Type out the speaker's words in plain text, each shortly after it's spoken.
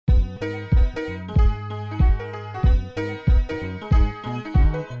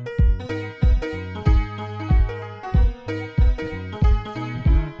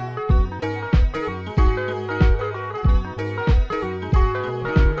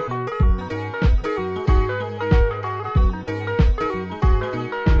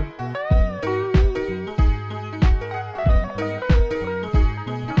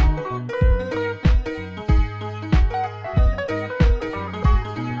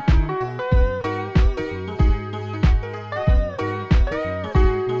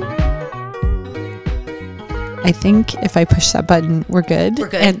I think if I push that button, we're good. We're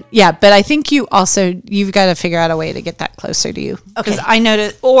good. And yeah, but I think you've got to figure out a way to get that closer to you. Okay. Because I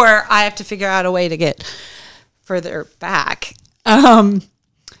noticed, or I have to figure out a way to get further back.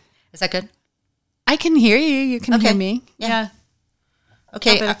 Is that good? I can hear you. You can hear me. Yeah.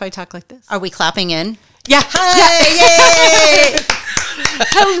 Okay. But if I talk like this. Are we clapping in? Yeah. Hi. Yay.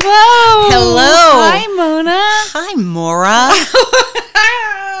 Hello. Hello. Hi, Mona. Hi, Maura.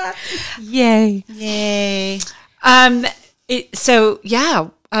 Yay. Yay.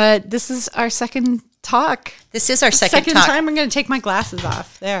 This is our second talk. This is our second talk. time. I'm going to take my glasses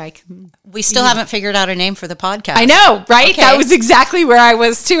off. There, I can. We still haven't figured out a name for the podcast. I know, right? Okay. That was exactly where I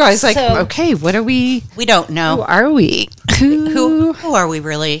was too. I was like, So- okay, what are we? We don't know. Who are we? Who are we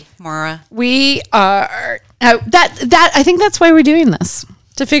really, Maura? We are. I think that's why we're doing this,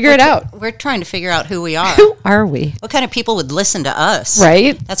 to figure it out. We're trying to figure out who we are. Who are we? What kind of people would listen to us?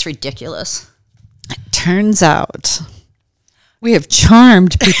 Right? That's ridiculous. Turns out we have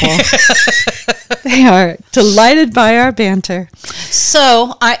charmed people. They are delighted by our banter.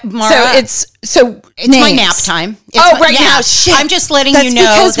 So, Maura, it's my names. nap time. Now, shit. I'm just letting That's you know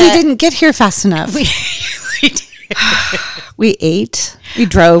because that we didn't get here fast enough. We ate, we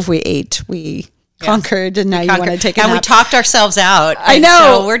drove, we ate, we conquered, and now you want to take a nap. And we talked ourselves out. I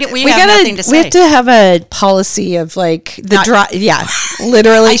know. So we have nothing to say. We have to have a policy of like the drive. Yeah,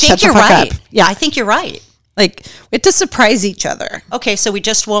 literally. I shut think the you're fuck right. up. Yeah, I think you're right. like we have to surprise each other. Okay, so we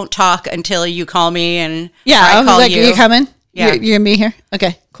just won't talk until you call me and I was call like, you. are you coming? Yeah. You're gonna be here.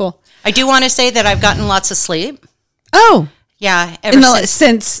 Okay, cool. I do want to say that I've gotten lots of sleep. Oh, Yeah,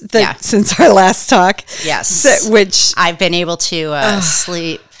 since our last talk. Yes. Which I've been able to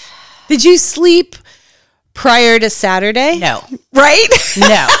sleep. did you sleep prior to Saturday? No. Right?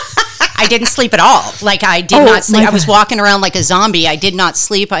 No. I didn't sleep at all. Like, I did not sleep. I was walking around like a zombie. I did not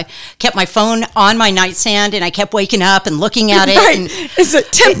sleep. I kept my phone on my nightstand, and I kept waking up and looking at it. Right. And Is it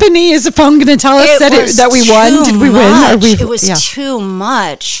Timpani? Is the phone going to tell us that we won? Did we win? It was too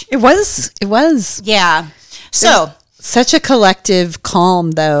much. It was. Yeah. So, Such a collective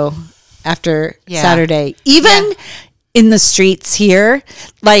calm, though, after Yeah. Saturday. Even in the streets here,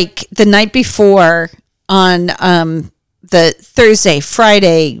 like the night before on the Thursday,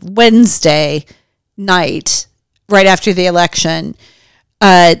 Friday, Wednesday night, right after the election,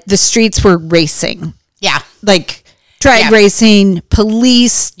 the streets were racing. yeah. Like drag racing,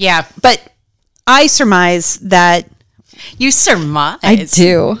 police. Yeah. But I surmise that You surmise. I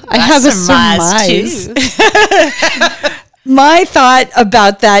do. I have a surmise. Too. My thought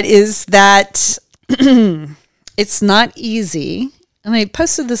about that is that it's not easy. And I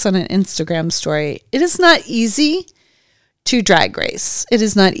posted this on an Instagram story. It is not easy to drag race. It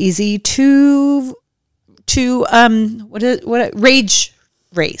is not easy to rage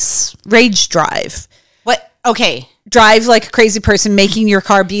race, rage drive. What? Okay. Drive like a crazy person, making your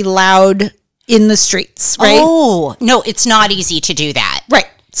car be loud in the streets, right? Oh, no, it's not easy to do that. Right.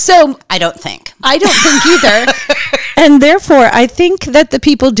 So I don't think. I don't think either. And therefore, I think that the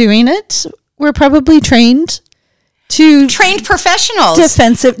people doing it were probably trained professionals.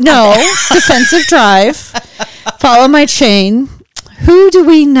 defensive drive. Follow my chain. Who do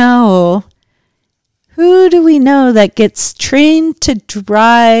we know that gets trained to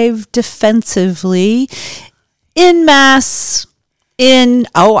drive defensively in mass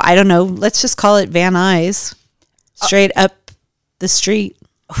I don't know, let's just call it Van Nuys, straight up the street?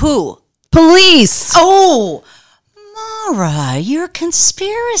 Who? Police. Oh, Maura, you're a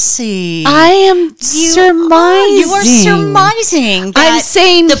conspiracy. I am surmising. You are surmising. I'm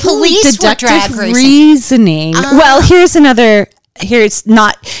saying the police were deductive drag racing. reasoning. Well, so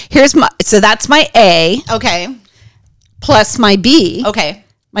that's my A Okay. plus my B. Okay.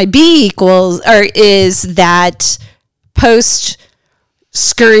 My B is that post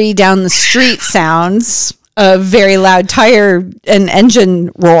scurry down the street sounds of very loud tire and engine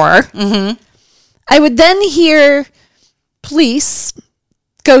roar. Mm-hmm. I would then hear police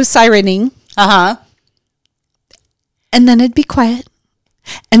go sirening. Uh-huh. And then it'd be quiet.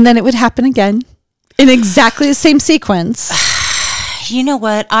 And then it would happen again in exactly the same sequence. You know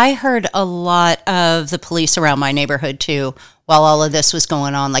what? I heard a lot of the police around my neighborhood too while all of this was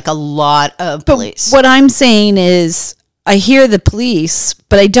going on, like a lot of police. What I'm saying is I hear the police,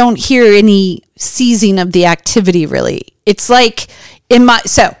 but I don't hear any seizing of the activity really. It's like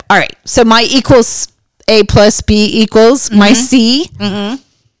all right. So my equals A plus B equals my C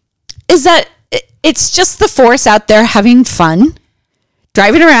is that it's just the force out there having fun,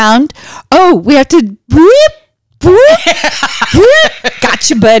 driving around. Oh, we have to whoop, whoop, whoop.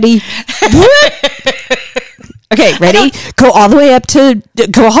 Gotcha, buddy. Whoop. Okay, ready? Go all the way up to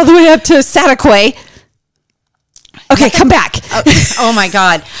Sataquay. Okay, come back. Oh my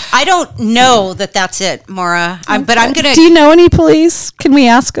God. I don't know that that's it, Maura. But I'm going to. Do you know any police? Can we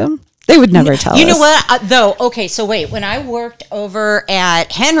ask them? They would never tell us. You know what, though? Okay, so wait. When I worked over at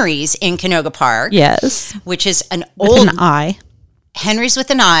Henry's in Canoga Park. Yes. Which is an with old. an I. Henry's with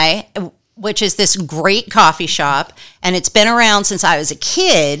an I, which is this great coffee shop. And it's been around since I was a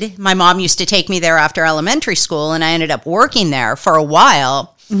kid. My mom used to take me there after elementary school, and I ended up working there for a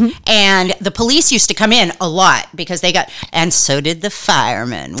while. Mm-hmm. And the police used to come in a lot because they got, and so did the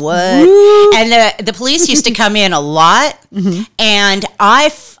firemen. What? Woo. And the police used to come in a lot. Mm-hmm. And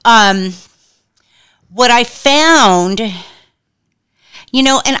what I found, you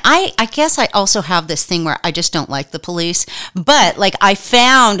know, and I guess I also have this thing where I just don't like the police, but like I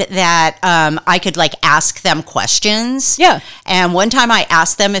found that I could like ask them questions. Yeah. And one time I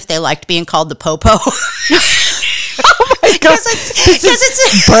asked them if they liked being called the Popo. Oh my God. Because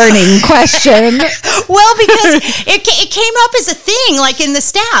it's a burning question. Well, because it came up as a thing, like in the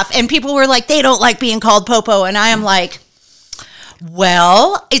staff, and people were like, they don't like being called Popo, and I am like,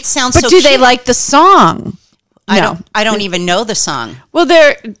 well, it sounds but so do cute. they like the song? I don't even know the song. Well,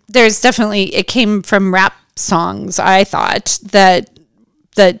 there's definitely, it came from rap songs. I thought that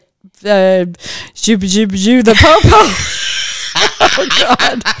the the Popo. Oh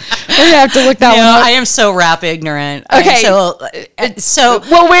God, we're gonna have to look that one up. I am so rap ignorant. Okay, so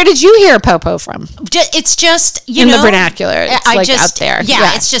well, where did you hear Popo from? It's just in the vernacular. It's out there.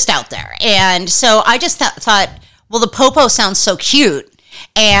 Yeah, it's just out there. And so I just thought, well, the Popo sounds so cute,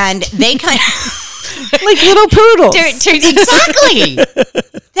 and they kind of like little poodles. Exactly.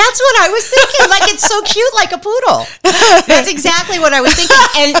 That's what I was thinking. Like it's so cute, like a poodle. That's exactly what I was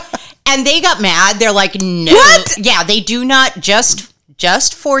thinking. And they got mad. They're like, no. What? Yeah, they do not, just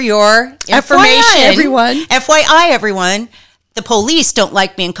for your information. FYI, everyone. The police don't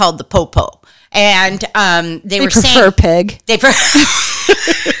like being called the Popo. And they were prefer pig. They prefer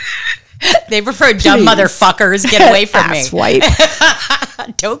dumb motherfuckers. Get away from me. Asswipe.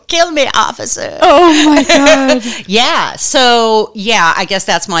 Don't kill me, officer. Oh my God. Yeah. So, yeah, I guess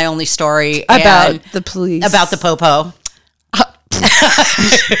that's my only story. About the police. About the Popo.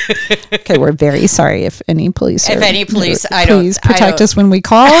 Okay, we're very sorry if any police. Please protect us when we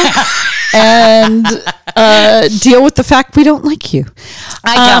call, and deal with the fact we don't like you.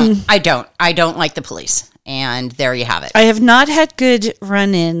 I don't like the police, and there you have it. I have not had good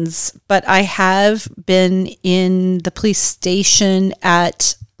run-ins, but I have been in the police station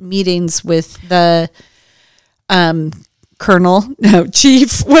at meetings with the colonel, no,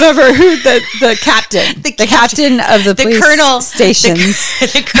 chief, whatever, the captain, the captain of the police colonel, stations.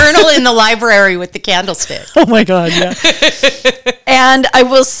 The colonel in the library with the candlestick. Oh my God, yeah. And I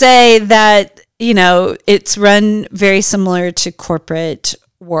will say that, you know, it's run very similar to corporate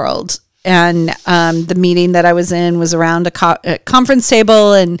world. And the meeting that I was in was around a conference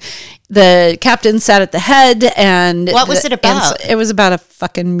table, and the captain sat at the head. And what was it about? It was about a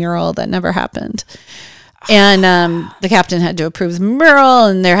fucking mural that never happened. And the captain had to approve the mural,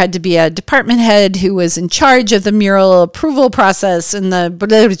 and there had to be a department head who was in charge of the mural approval process, and the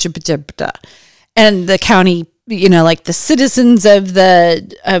county, you know, like the citizens of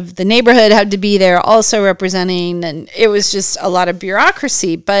the neighborhood had to be there also representing, and it was just a lot of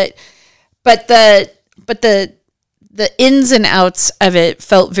bureaucracy. But the ins and outs of it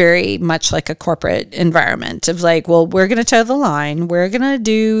felt very much like a corporate environment of like, well, we're going to toe the line. We're going to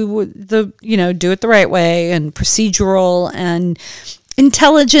do it the right way, and procedural and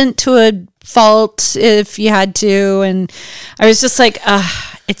intelligent to a fault if you had to. And I was just like,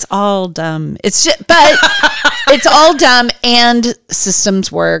 it's all dumb. It's just, but it's all dumb, and systems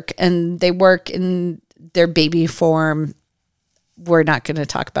work, and they work in their baby form. We're not going to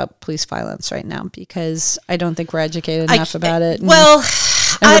talk about police violence right now because I don't think we're educated enough about it. We're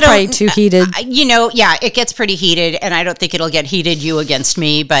probably too heated. Yeah, it gets pretty heated, and I don't think it'll get heated you against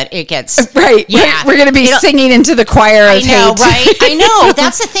me, but it gets right. Yeah, we're going to be singing into the choir of hate. Right? I know.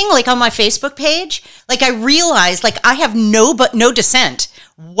 That's the thing. Like on my Facebook page, like I realized, like I have no dissent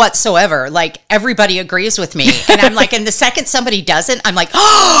whatsoever. Like everybody agrees with me, and I'm like, and the second somebody doesn't, I'm like,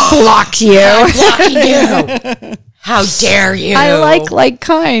 block you. I'm blocking you. How dare you? I like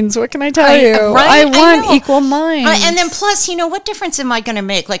kinds. What can I tell you? Right? I want equal minds. And then plus, you know, what difference am I going to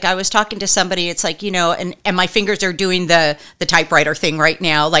make? Like I was talking to somebody, it's like, you know, and my fingers are doing the typewriter thing right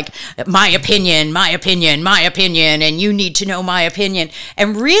now. Like my opinion, and you need to know my opinion.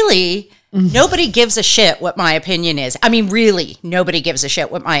 And really, nobody gives a shit what my opinion is. I mean, really, nobody gives a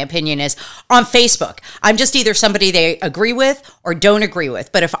shit what my opinion is on Facebook. I'm just either somebody they agree with or don't agree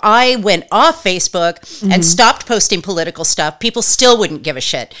with. But if I went off Facebook and stopped posting political stuff, people still wouldn't give a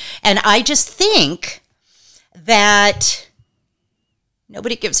shit. And I just think that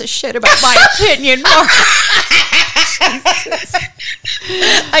nobody gives a shit about my opinion, Mara.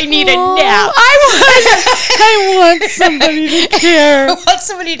 I need a nap. I want somebody to care. I want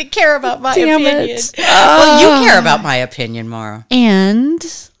somebody to care about my Damn opinion. it. Well, you care about my opinion, Mara. And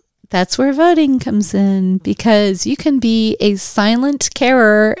that's where voting comes in, because you can be a silent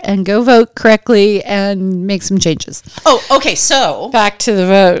carer and go vote correctly and make some changes. Oh, okay. So Back to the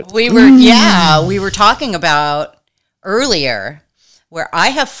vote. we were talking about earlier where I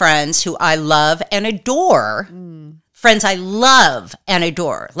have friends who I love and adore. Friends I love and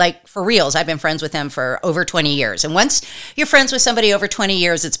adore. Like, for reals, I've been friends with them for over 20 years. And once you're friends with somebody over 20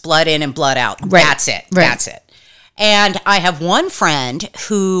 years, it's blood in and blood out. Right. That's it. Right. That's it. And I have one friend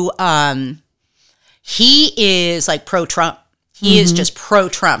who, he is like pro-Trump. He is just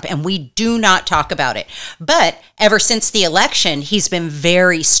pro-Trump, and we do not talk about it. But ever since the election, he's been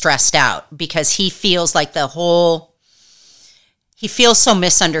very stressed out because he feels like he feels so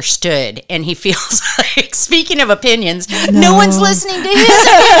misunderstood, and he feels like, speaking of opinions, no one's listening to his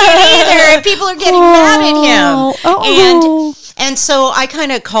opinion either, and people are getting mad at him. And so I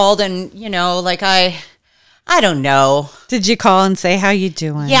kind of called and, like I don't know. Did you call and say, how you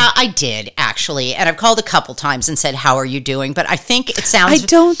doing? Yeah, I did, actually. And I've called a couple times and said, how are you doing? But I think it sounds... I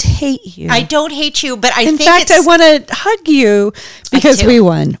don't hate you. I don't hate you, but In fact, I want to hug you because we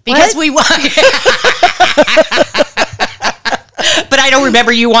won. Because we won. But I don't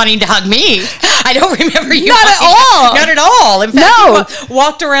remember you wanting to hug me. I don't remember you. Not at all. Not at all. In fact, you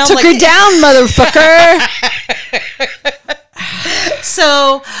walked around Took her down, motherfucker.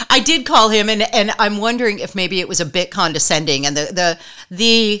 So I did call him, and I'm wondering if maybe it was a bit condescending, and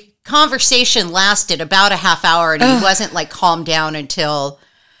the conversation lasted about a half hour, and he wasn't like calmed down until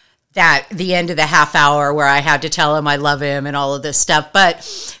the end of the half hour where I had to tell him I love him and all of this stuff.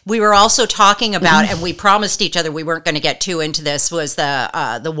 But we were also talking about, and we promised each other we weren't going to get too into this, was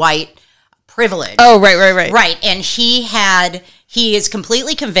the white privilege. Oh, right. Right. And he is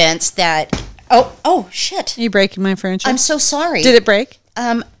completely convinced that, oh shit. Are you breaking my furniture? I'm so sorry. Did it break?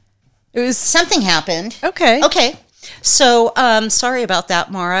 It was something happened. Okay. So, sorry about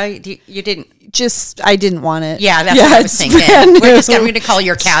that, Mara. You didn't. I didn't want it. Yeah, that's what I was thinking. I'm going to call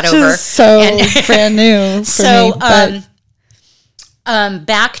your cat over. So brand new for me.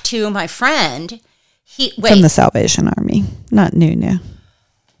 Back to my friend. From the Salvation Army, not new.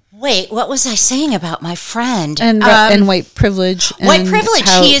 Wait, what was I saying about my friend? And white privilege. White privilege.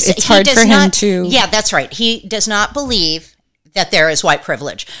 It's hard for him to. Yeah, that's right. He does not believe that there is white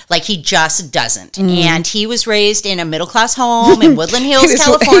privilege. Like, he just doesn't. And he was raised in a middle-class home in Woodland Hills,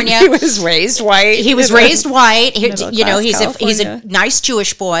 California. He was raised white. He's a nice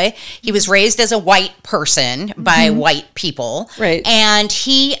Jewish boy. He was raised as a white person by white people. Right. And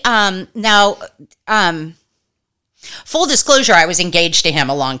he, full disclosure, I was engaged to him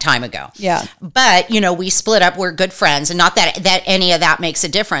a long time ago. Yeah. But, we split up. We're good friends. And not that any of that makes a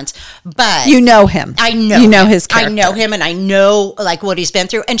difference. But you know him. I know you him. know his character. I know him, and I know like what he's been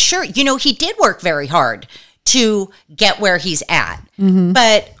through. And sure, he did work very hard to get where he's at.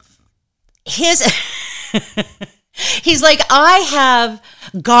 But he's like, I have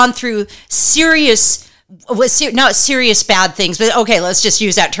gone through not serious bad things, but okay, let's just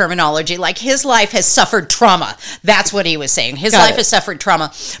use that terminology. Like, his life has suffered trauma. That's what he was saying. His life has suffered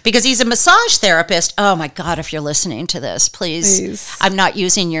trauma because he's a massage therapist. Oh my God, if you're listening to this, please. I'm not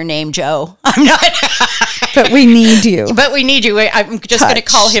using your name, Joe. I'm not. But we need you. But we need you. I'm just going to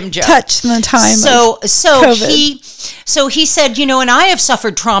call him Joe. Touch in the time. So he said, and I have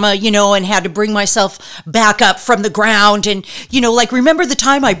suffered trauma, and had to bring myself back up from the ground. And, like, remember the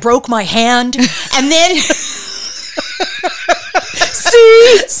time I broke my hand? And then...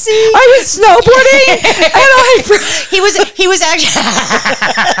 See, I was snowboarding and he was actually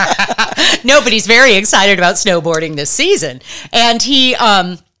no, but he's very excited about snowboarding this season. And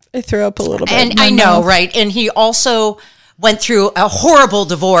I threw up a little bit. And I know, right? And he also went through a horrible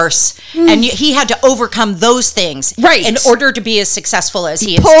divorce, and he had to overcome those things, right, in order to be as successful as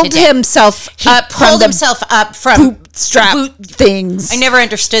he is today. He pulled himself up from bootstrap things. I never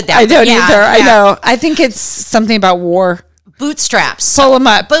understood that. I don't either. Yeah. I know. I think it's something about war. Bootstraps. Pull them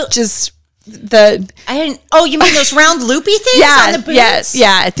up. Just the. I didn't. Oh, you mean those round loopy things on the boots? Yes.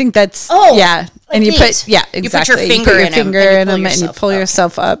 Yeah. I think that's. Oh. Yeah. And you put. Yeah. Exactly. You put your finger in them, and you pull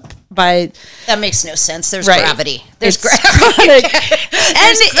yourself up. That makes no sense. There's gravity. There's gravity.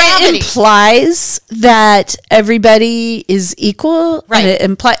 It implies that everybody is equal. Right.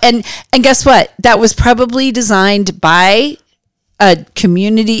 And and guess what? That was probably designed by a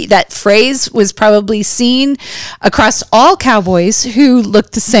community. That phrase was probably seen across all cowboys who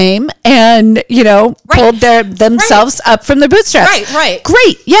looked the same and, pulled themselves up from their bootstraps. Right.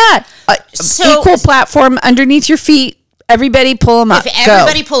 Great. Yeah. So- equal platform underneath your feet. Everybody pull them up. If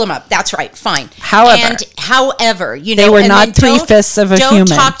everybody pull them up, that's right. Fine. However, they were not 3/5 of a human.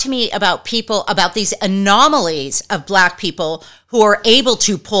 Don't talk to me about these anomalies of black people who are able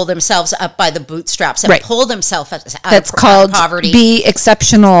to pull themselves up by the bootstraps and pull themselves out That's called poverty. Be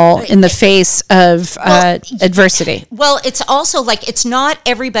exceptional in the face of adversity. Well, it's also like it's not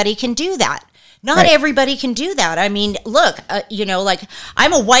everybody can do that. Not everybody can do that. I mean, look,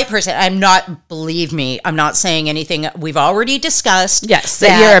 I'm a white person. Believe me, I'm not saying anything we've already discussed. Yes,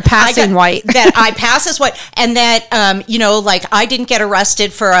 that you're a passing white. That I pass as white. And that, I didn't get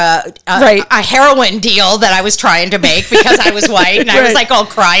arrested for a heroin deal that I was trying to make because I was white. And I was all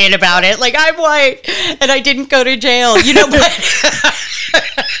crying about it. Like, I'm white and I didn't go to jail,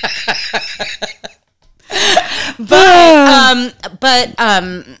 but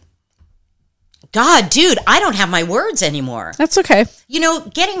God, dude, I don't have my words anymore. That's okay.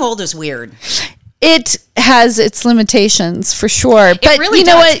 Getting old is weird. It has its limitations for sure. But really you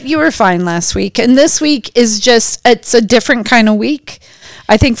know what? You were fine last week. And this week is it's a different kind of week.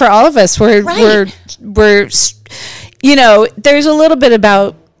 I think for all of us, we're there's a little bit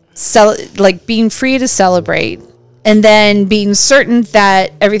about being free to celebrate and then being certain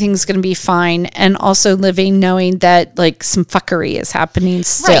that everything's going to be fine and also living knowing that some fuckery is happening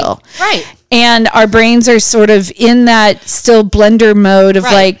still. Right. And our brains are sort of in that still blender mode of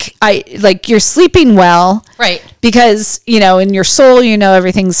you're sleeping well. Right. Because, in your soul,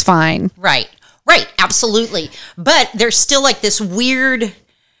 everything's fine. Right. Absolutely. But there's still this weird,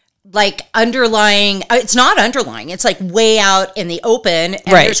 underlying, it's not underlying. It's way out in the open. And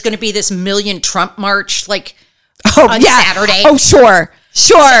there's going to be this million Trump march, on Saturday. Oh, sure.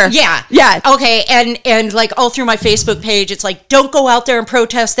 Yeah. Okay. And all through my Facebook page, it's don't go out there and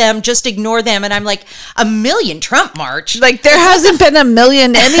protest them. Just ignore them. And I'm a million Trump march. There hasn't been a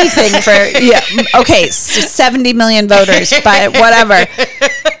million anything for, 70 million voters, but whatever.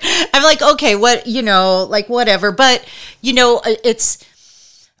 I'm okay, what, whatever. But,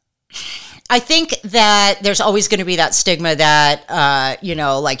 I think that there's always going to be that stigma that,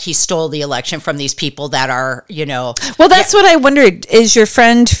 he stole the election from these people that are, Well, that's what I wondered. Is your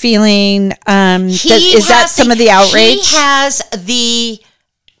friend feeling, is that some of the outrage? He has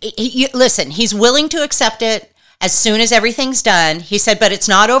listen, he's willing to accept it as soon as everything's done. He said, but it's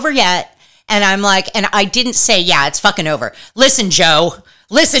not over yet. And I'm and I didn't say, yeah, it's fucking over. Listen, Joe.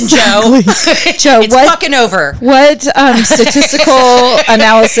 Joe, it's fucking over. What statistical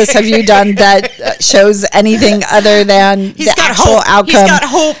analysis have you done that shows anything other than the actual outcome? He's got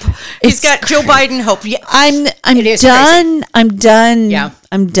hope. He's got Joe Biden hope. Yeah. I'm done. Crazy. I'm done. Yeah.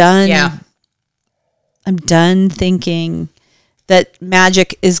 I'm done. Yeah. I'm done thinking that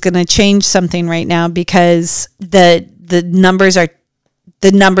magic is going to change something right now because the numbers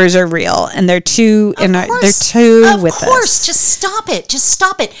are real and they're too with us. Of course, just stop it.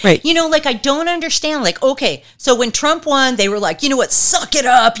 Right. I don't understand. Okay, so when Trump won, they were you know what, suck it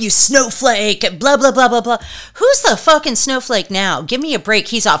up, you snowflake, blah, blah, blah, blah, blah. Who's the fucking snowflake now? Give me a break.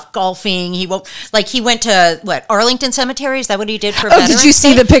 He's off golfing. He won't, he went to, Arlington Cemetery? Is that what he did for Veterans did you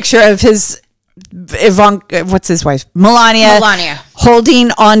see Day? The picture of his Ivanka, what's his wife? Melania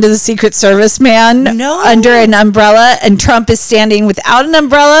holding onto the Secret Service man under an umbrella, and Trump is standing without an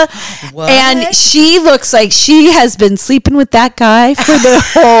umbrella. What? And she looks like she has been sleeping with that guy for the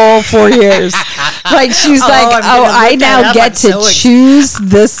whole 4 years. She's I now get to choose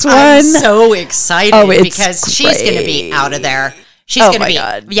this one. I'm so excited because she's going to be out of there. She's going to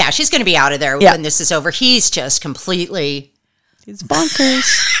be, she's going to be out of there when this is over. He's just completely. He's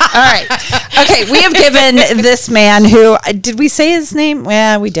bonkers. All right. Okay, we have given this man who, did we say his name?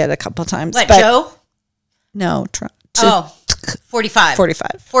 Well, we did a couple times. What, Joe? No. 45.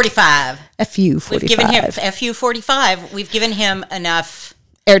 45. FU 45. We've given him, FU 45, we've given him enough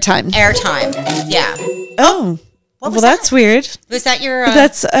airtime. Yeah. Oh. Well, that's weird. Was that your...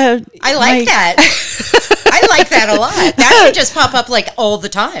 that's... I like that. I like that a lot. That should just pop up all the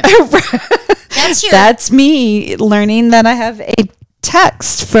time. That's me learning that I have a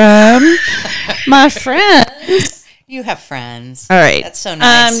text from my friends. You have friends. All right. That's so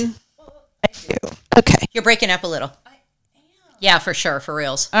nice. I do. Okay. You're breaking up a little. I am. Yeah, for sure. For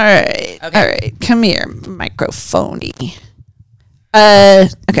reals. All right. Okay. All right. Come here, microphony.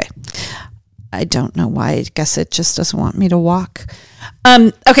 Okay. I don't know why. I guess it just doesn't want me to walk.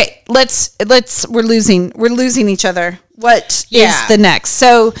 Okay, we're losing each other. What is the next?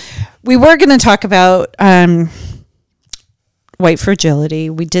 So we were going to talk about white fragility.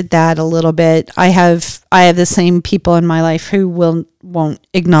 We did that a little bit. I have the same people in my life who won't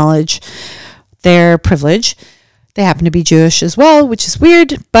acknowledge their privilege. They happen to be Jewish as well, which is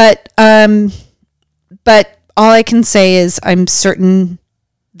weird, but all I can say is I'm certain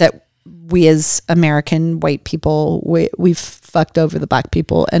that we as American white people, we've fucked over the black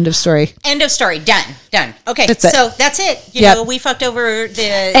people. End of story. End of story. Done. Okay, that's it. So that's it. You know, we fucked over the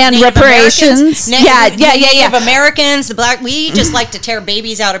and Native reparations. Native Americans, the black. We just like to tear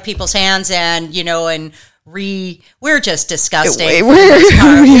babies out of people's hands, and we're just disgusting. We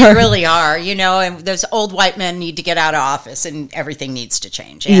really are. You know, and those old white men need to get out of office, and everything needs to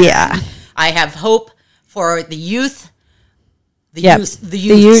change. And I have hope for the youth. The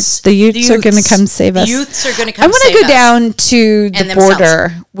youths are going to come save us. The youths are going to come save us. I want to go down to the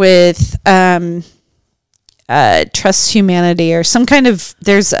border with Trust Humanity or some kind of,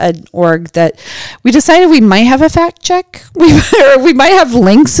 there's an org that we decided we might have a fact check. We might have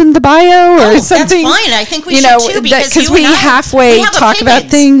links in the bio or something. That's fine. I think we should too, because we halfway talk about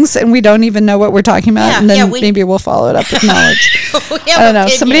things and we don't even know what we're talking about. And then maybe we'll follow it up with knowledge. I don't know.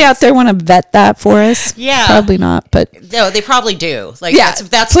 Somebody out there want to vet that for us? Yeah. Probably not, but. No, they probably do. Like, that's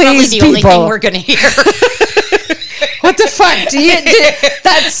probably the only thing we're going to hear. What the fuck?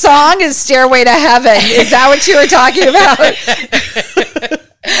 That song is Stairway to Heaven. Is that what you were talking about?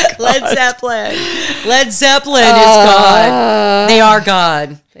 Led Zeppelin is God. They are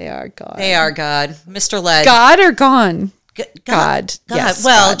God. They are God. They are God. Mr. Led. God or gone? God. Yes,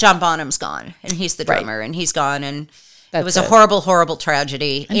 well, God. John Bonham's gone, and he's the drummer, and he's gone, and it was a horrible, horrible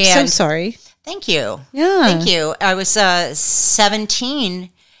tragedy. I'm so sorry. Thank you. Yeah. Thank you. I was 17,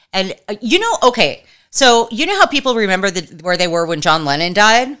 and okay. So, you know how people remember where they were when John Lennon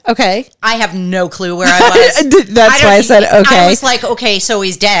died? Okay. I have no clue where I was. That's why I said okay. I was like, okay, so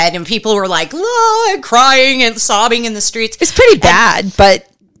he's dead. And people were like, and crying and sobbing in the streets. It's pretty bad, but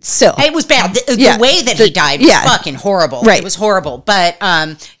still. It was bad. The way that he died was fucking horrible. Right. It was horrible. But,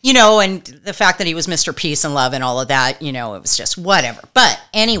 and the fact that he was Mr. Peace and Love and all of that, it was just whatever. But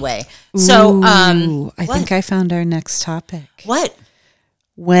anyway, so. I think I found our next topic. What?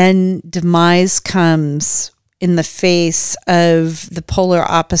 When demise comes in the face of the polar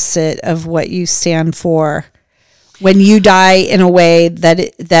opposite of what you stand for, when you die in a way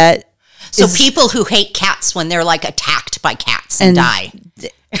that so people who hate cats when they're like attacked by cats and die.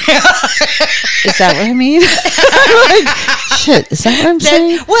 Is that what I mean? Shit, is that what I'm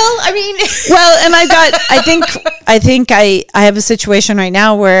saying? And I think I have a situation right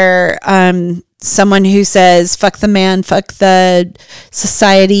now where someone who says fuck the man, fuck the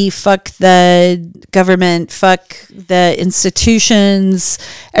society, fuck the government, fuck the institutions,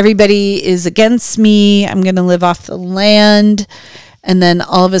 everybody is against me, I'm going to live off the land, and then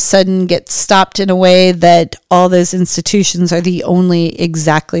all of a sudden get stopped in a way that all those institutions are the only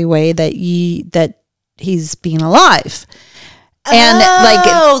exactly way that he's being alive. And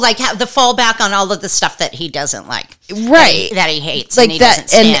like the fallback on all of the stuff that he doesn't like, right? That he hates, like and he that, doesn't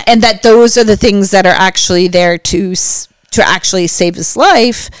stand. and that those are the things that are actually there to actually save his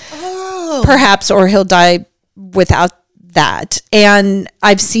life, perhaps, or he'll die without that. And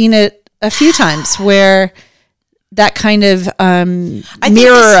I've seen it a few times where that kind of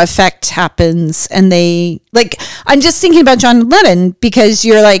mirror effect happens, and I'm just thinking about John Lennon because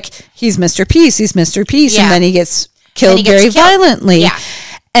you're like, he's Mr. Peace, and then he gets killed very violently. Yeah.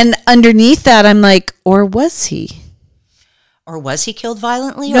 And underneath that, I'm like, or was he? Or was he killed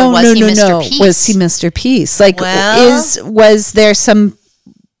violently? No, or was he Mr. Peace? Was he Mr. Peace? Like, was there some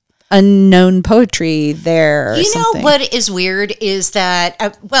unknown poetry there? You know what is weird is that,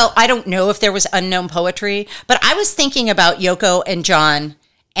 I don't know if there was unknown poetry, but I was thinking about Yoko and John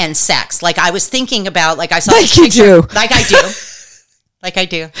and sex. Like, I was thinking about, I saw this picture. Like I do. Like I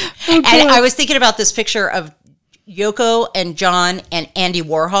do. And I was thinking about this picture of Yoko and John and Andy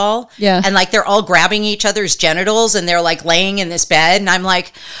Warhol. Yeah. And they're all grabbing each other's genitals and they're laying in this bed. And I'm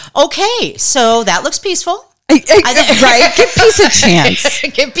like, okay, so that looks peaceful. Right. Give peace a chance.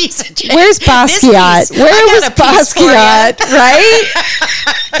 Give peace a chance. Where's Basquiat? Where was Basquiat?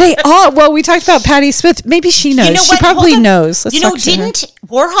 Right? We talked about Patti Smith. Maybe she knows. She probably knows. Didn't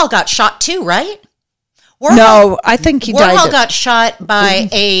Warhol got shot too, right? No, I think he died. Warhol got shot by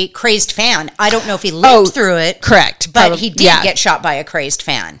a crazed fan. I don't know if he lived through it. Correct. But he did get shot by a crazed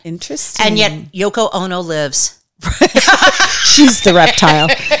fan. Interesting. And yet Yoko Ono lives. She's the reptile.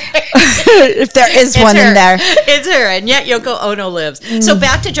 If there is one in there. It's her. And yet Yoko Ono lives. So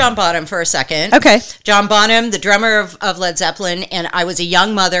back to John Bonham for a second. Okay. John Bonham, the drummer of Led Zeppelin. And I was a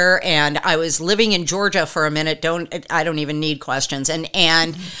young mother and I was living in Georgia for a minute. I don't even need questions.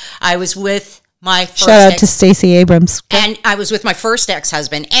 And I was with my first Shout out to Stacey Abrams. and I was with my first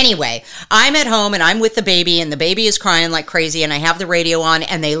ex-husband. Anyway, I'm at home and I'm with the baby, and the baby is crying like crazy, and I have the radio on,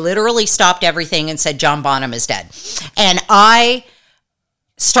 and they literally stopped everything and said John Bonham is dead. And I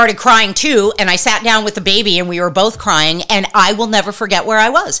started crying too, and I sat down with the baby, and we were both crying, and I will never forget where I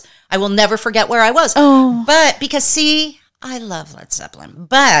was. I will never forget where I was. Oh. But because, see, I love Led Zeppelin,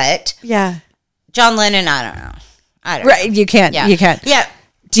 but Yeah. John Lennon, I don't know. Right. You can't. Yeah. You can't. Yeah.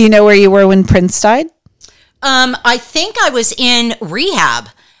 Do you know where you were when Prince died? I think I was in rehab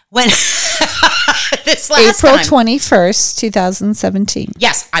when this last April time. 21st, 2017.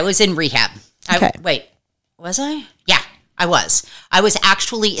 Yes, I was in rehab. Okay. Wait, was I? Yeah, I was. I was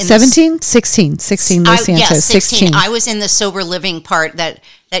actually in 17? 16. 16, Los Santos. Yes, 16. I was in the sober living part, that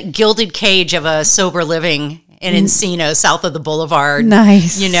gilded cage of a sober living in Encino, south of the boulevard.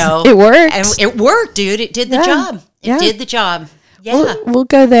 Nice. You know. It worked. And it worked, dude. It did the Yeah. job. It Yeah. did the job. Yeah. We'll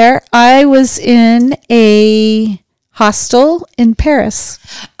go there. I was in a hostel in Paris.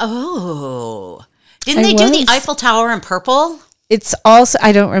 Oh. Didn't I they do the was. Eiffel Tower in purple? It's also,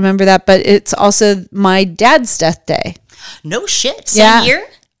 I don't remember that, but it's also my dad's death day. No shit. Same Yeah. year?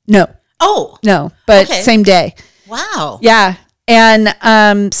 No, Oh, but Okay. same day. wow. Yeah. And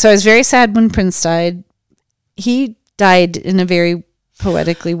so I was very sad when Prince died. He died in a very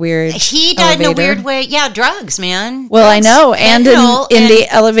poetically weird He died in a elevator. weird way. Yeah, drugs, man. Well, I Drugs, know. And fentanyl, in and- the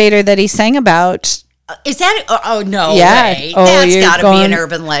elevator that he sang about. is that? Oh no Yeah. way. Oh, That's you're got to be an going-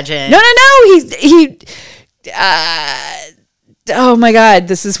 urban legend. No. He oh my God.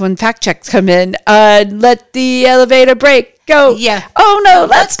 This is when fact checks come in. Let the elevator break. Go. Yeah. Oh no,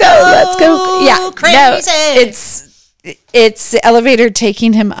 let's go. Let's go. Yeah. Crazy. No, it's the elevator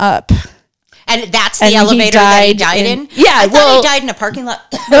taking him up. And that's the And he elevator that he died died in- in. Yeah, I thought well- he died in a parking lot.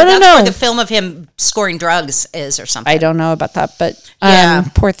 No, That's no. where the film of him scoring drugs is, or something. I don't know about that, but Yeah.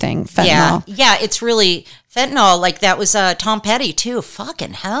 poor thing, fentanyl. Yeah, it's really fentanyl. Like that was Tom Petty too.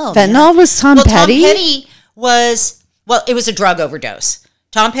 Fucking hell. man. Fentanyl was Tom Well, Petty? Tom Petty was, well, it was a drug overdose.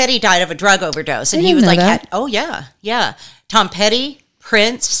 Tom Petty died of a drug overdose, and he didn't was know like, that. oh yeah. Tom Petty,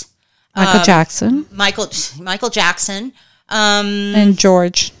 Prince, Michael Jackson Michael Jackson, and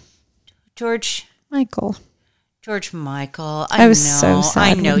George Michael. Michael. I was so sad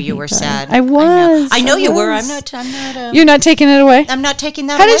I know when you he were died. sad. I was. I know I you were. was. I'm not. You're not taking it away? I'm not taking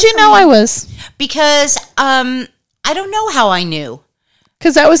that. How away did you from know I was? Because I don't know how I knew.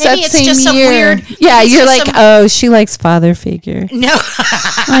 Because that was Maybe that it's same just some year. weird- Yeah, maybe it's you're just like, some- oh, she likes father figure. No.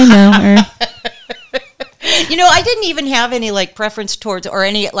 I know her. You know, I didn't even have any like preference towards or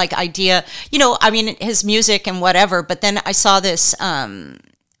any like idea. You know, I mean, his music and whatever. But then I saw this.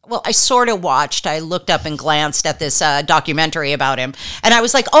 Well, I sort of watched. I looked up and glanced at this documentary about him, and I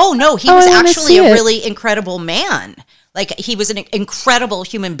was like, "Oh no, he was I wanna actually see a it. really incredible man. Like he was an incredible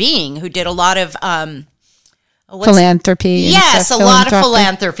human being who did a lot of what's Philanthropy. and Yes, stuff. a lot of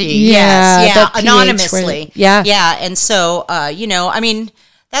philanthropy. Yeah, Yes, that PH anonymously. where- yeah. yeah, and so you know, I mean,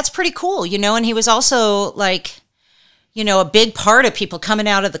 that's pretty cool, you know. And he was also like, you know, a big part of people coming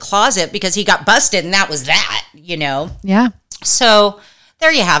out of the closet because he got busted, and that was that, you know. Yeah. So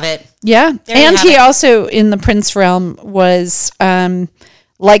there you have it. Yeah. There you And have he it. also, in the Prince realm, was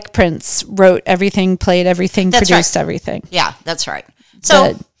like Prince, wrote everything, played everything, That's produced right. everything. Yeah, that's right.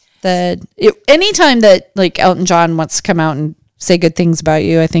 So Anytime that like Elton John wants to come out and say good things about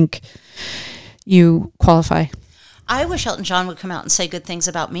you, I think you qualify. I wish Elton John would come out and say good things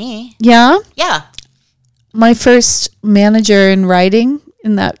about me. Yeah. Yeah. My first manager in writing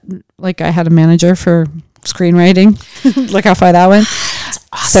in that, like I had a manager for screenwriting. Look how far that went.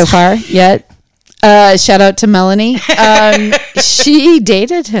 So far yet. Shout out to Melanie. She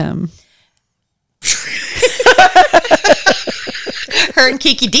dated him. Her and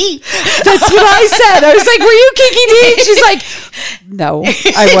Kiki D. That's what I said. I was like, "Were you Kiki D?" And she's like, "No,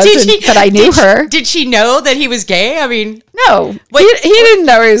 I wasn't, but I knew her." Did she know that he was gay? I mean, No, he didn't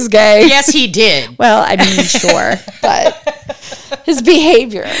know he was gay. yes, he did. Well, I mean, sure, but his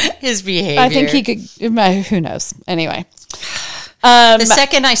behavior. His behavior. I think he could. Who knows? Anyway, The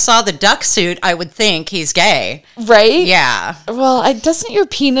second I saw the duck suit, I would think he's gay. right? Yeah. Well, doesn't your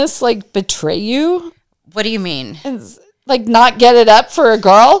penis like betray you What do you mean? and like not get it up for a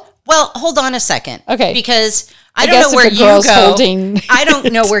girl? Well, hold on a second. Okay. Because I don't guess know if where a you girl's go. holding I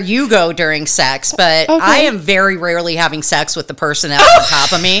don't know where you go during sex, but Okay. I am very rarely having sex with the person that's on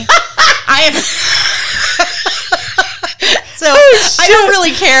top of me. I am. So I don't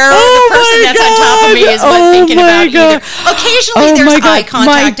really care. The person that's on top of me is thinking about either. Occasionally there's eye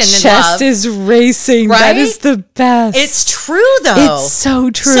contact and my chest is racing. Right? That is the best. It's true though. It's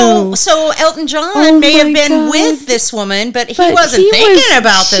so true. So Elton John may have been with this woman, but he wasn't thinking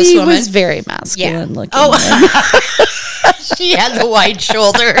about this woman. She was very masculine looking. She had the wide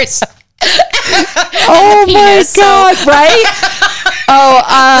shoulders. Oh my God, right?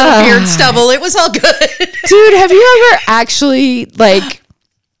 Beard stubble. It was all good. Dude, have you ever actually, like,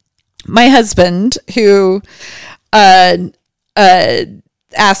 my husband, who asked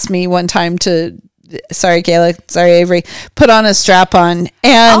me one time to, sorry, Kayla, sorry, Avery, put on a strap on,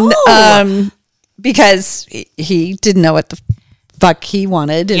 and because he didn't know what the fuck he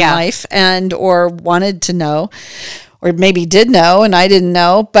wanted in life, and or wanted to know, or maybe did know and I didn't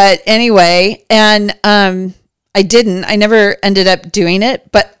know, but anyway, and I didn't. I never ended up doing it,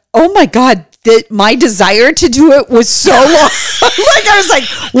 but oh my God, my desire to do it was so long. Like I was like,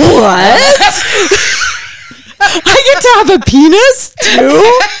 what? I get to have a penis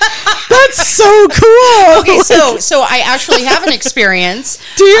too? That's so cool. Okay, so I actually have an experience.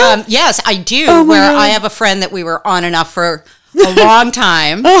 Do you? Yes, I do. Where I have a friend that we were on and off for a long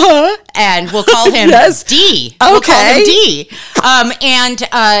time, and we'll call him D. Okay. We'll call him D. And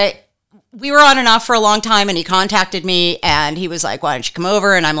we were on and off for a long time, and he contacted me, and he was like, "Why don't you come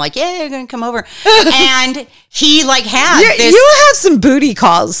over?" And I'm like, "Yeah, you're gonna come over." And he like had this. You have some booty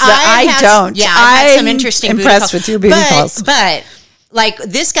calls that I don't. Yeah, I had some interesting. Impressed with your booty calls, but. Like,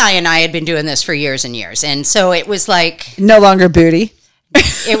 this guy and I had been doing this for years and years. And so it was like... No longer booty.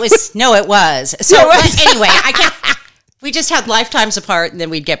 It was... No, it was. So, but anyway, I can't... We just had lifetimes apart, and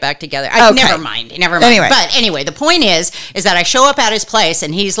then we'd get back together. Never mind. Anyway. But anyway, the point is that I show up at his place,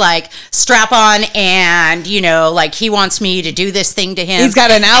 and he's like, strap on, and, you know, like, he wants me to do this thing to him. He's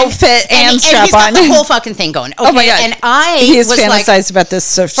got an outfit and strap he's on. Got the whole fucking thing going. Okay, oh my God. And he has fantasized about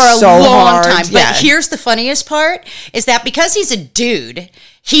this for a long time. But here's the funniest part, is that because he's a dude,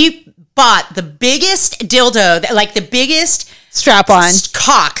 he bought the biggest dildo, like the biggest... strap on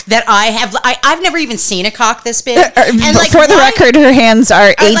cock that I have. I've never even seen a cock this big. And like, for the record, her hands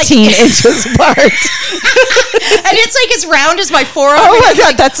are 18 inches apart. And it's like as round as my forearm. Oh my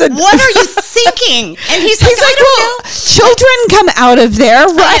God, what are you thinking? And he's like, well, children come out of there,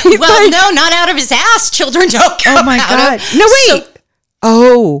 right? Well, no, not out of his ass. Children don't come out. Oh my God. No, wait.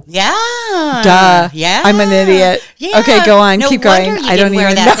 Yeah. Duh. Yeah. I'm an idiot. Yeah. Okay, go on. Keep going. I don't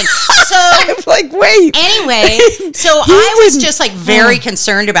even know. So I'm like, wait. Anyway, so I was just like very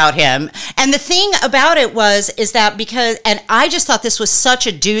concerned about him. And the thing about it is that and I just thought this was such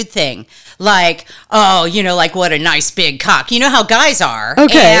a dude thing. Like, oh, you know, like what a nice big cock. You know how guys are.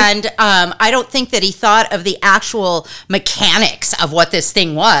 Okay. And I don't think that he thought of the actual mechanics of what this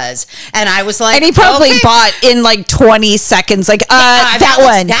thing was. And I was like, and he probably bought in like 20 seconds. Like,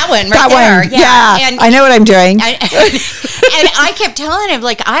 that one right there. Yeah. And I know what I'm doing. And I kept telling him,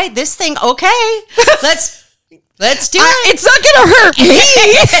 like, this thing, okay, let's do it. It's not going to hurt me.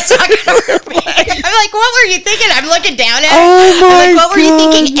 It's not going to hurt me. I'm like, what were you thinking? I'm looking down at it. Oh my I'm like, what God. were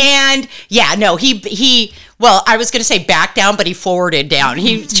you thinking? And yeah, no, he well, I was going to say back down, but he forwarded down.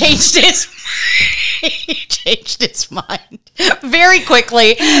 He changed his mind very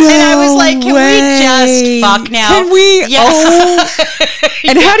quickly. And I was like, can we just fuck now? Can we? Yeah.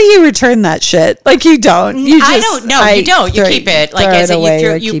 And how do you return that shit? Like, you don't. I don't know. You don't. You keep it. Like, as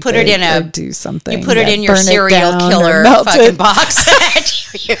you put it in a... do something. You put it in your serial killer fucking box.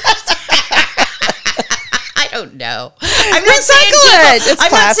 I don't know. I'm not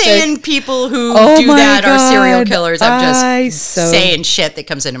saying people who do that are serial killers. I'm just saying shit that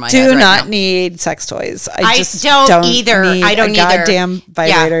comes into my head. Do not need sex toys. I just don't either. I don't need a goddamn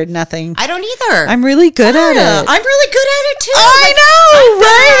vibrator. Nothing. I don't either. I'm really good at it. I'm really good at it too. I know,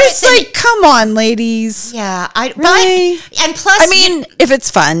 right? It's like, come on, ladies. Yeah. Really? And plus, I mean, if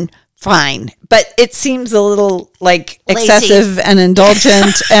it's fun, fine, but it seems a little like excessive and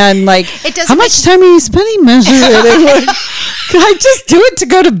indulgent, and like, how much time are you spending measuring it? Like, can I just do it to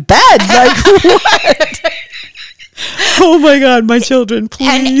go to bed? Like, what? Oh my God, my children,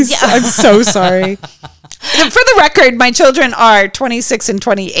 please! I'm so sorry. For the record, my children are 26 and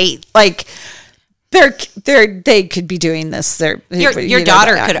 28. Like, they could be doing this. Your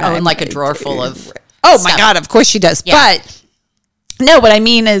daughter could own like a drawer full of. Oh my God, of course she does, but. No, what I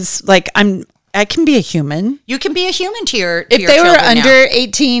mean is, like, I can be a human. You can be a human to your If they were under now.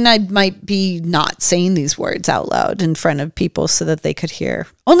 18, I might be not saying these words out loud in front of people so that they could hear.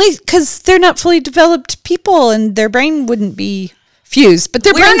 Only because they're not fully developed people and their brain wouldn't be fused. But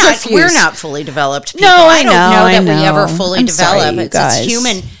their brains are fused. We're not fully developed people. No, I don't know that we ever fully develop. Sorry, It's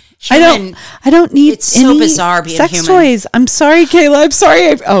human. human. I don't need It's so any bizarre being sex human. toys. I'm sorry, Kayla. I'm sorry.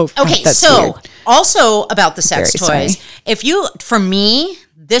 Okay, that's so weird. also about the sex Very toys, sorry. for me,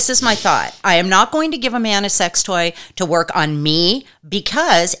 this is my thought. I am not going to give a man a sex toy to work on me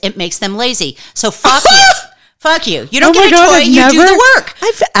because it makes them lazy. So fuck you. Fuck you. You don't Oh my get a God, toy, I've you do never- the work.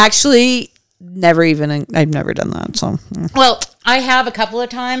 I've actually never done that. So Well, I have a couple of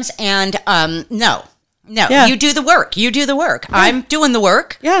times and no. Yeah. You do the work. You do the work. I'm doing the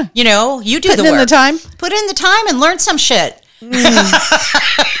work. Yeah. You know, you do Putting the in work. the time. Put in the time and learn some shit. And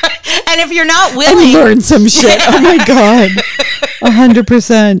if you're not and willing, learn some shit. Oh my God.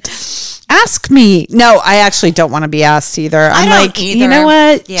 100%. Ask me. No, I actually don't want to be asked either. I'm don't like, you either. know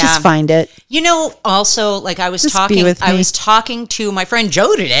what? Yeah. Just find it. you know, also like I was Just be talking, with I me. was talking to my friend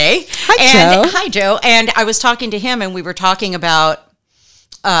Joe today. Hi, Joe. And I was talking to him, and we were talking about.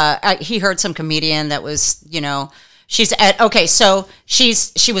 He heard some comedian that was, you know, she was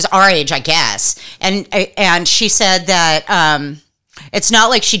our age, I guess, and she said that it's not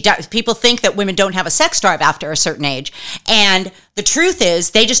like people think that women don't have a sex drive after a certain age, and the truth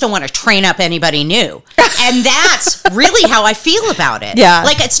is they just don't want to train up anybody new, and that's really how I feel about it. Yeah,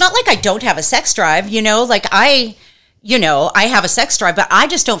 like it's not like I don't have a sex drive, you know, like I have a sex drive, but I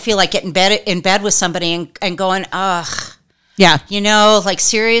just don't feel like getting in bed with somebody and going, ugh. Yeah. You know, like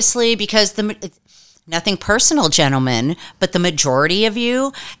seriously, because nothing personal, gentlemen, but the majority of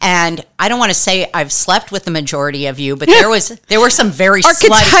you, and I don't want to say I've slept with the majority of you, but there were some very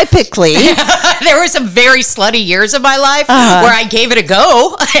archetypically there were some very slutty years of my life where I gave it a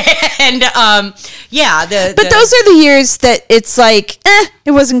go. And but those are the years that it's like,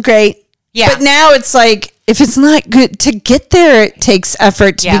 it wasn't great. Yeah. But now it's like, if it's not good to get there, it takes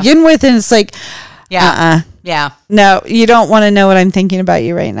effort to begin with, and it's like, yeah. No, you don't want to know what I'm thinking about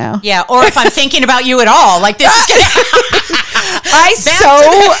you right now. Yeah, or if I'm thinking about you at all, like this is gonna I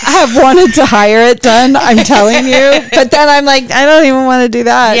have wanted to hire it done, I'm telling you. But then I'm like, I don't even want to do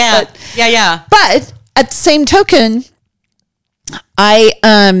that. Yeah. But at the same token, I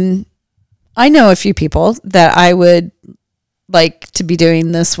know a few people that I would like to be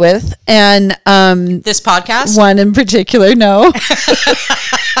doing this with, and this podcast, one in particular, no.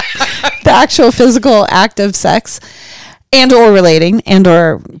 The actual physical act of sex and or relating and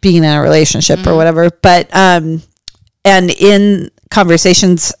or being in a relationship or whatever. But, and in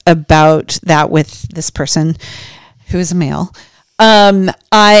conversations about that with this person who is a male,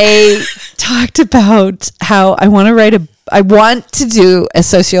 I talked about how I want to do a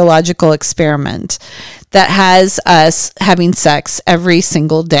sociological experiment that has us having sex every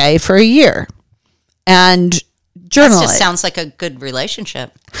single day for a year and journal that just it. sounds like a good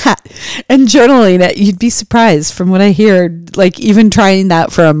relationship. And journaling it, you'd be surprised from what I hear. Like even trying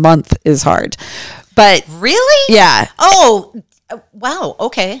that for a month is hard. But really? Yeah. Oh, wow.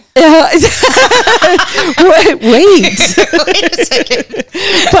 Okay. Wait. Wait a second.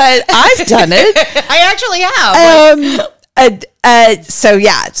 But I've done it. I actually have.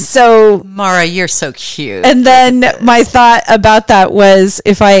 So Mara, you're so cute. And then my thought about that was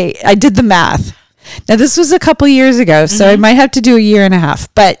if I did the math. Now this was a couple years ago, so I might have to do a year and a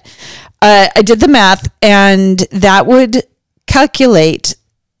half, but I did the math, and that would calculate,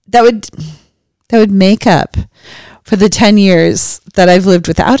 that would make up for the 10 years that I've lived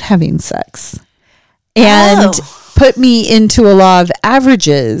without having sex, and put me into a law of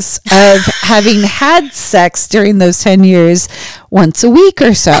averages of having had sex during those 10 years once a week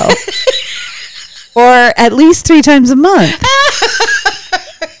or so, or at least 3 times a month.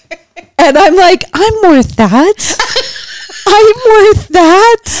 And I'm like, I'm worth that.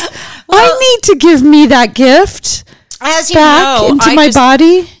 Well, I need to give me that gift as you back know, into my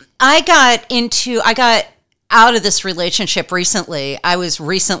body. I got out of this relationship recently. I was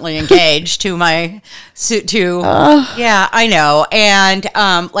recently engaged to I know. And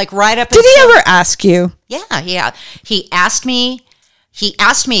like right up Did he ever ask you? Yeah. He asked me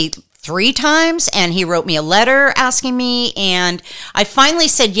 3 times, and he wrote me a letter asking me, and I finally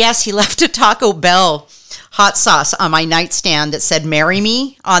said yes. He left a Taco Bell hot sauce on my nightstand that said "Marry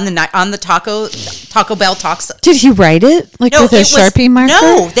Me" on the Taco Bell talks. Did he write it with a Sharpie marker?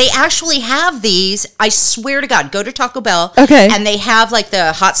 No, they actually have these. I swear to God, go to Taco Bell. Okay, and they have like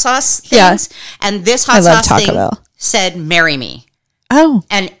the hot sauce things, and this hot sauce thing said "Marry Me." Oh.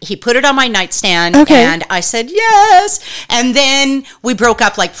 And he put it on my nightstand, and I said yes. And then we broke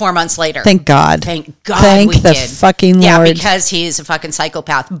up like 4 months later. Thank God. Thank the fucking Lord. Yeah, because he's a fucking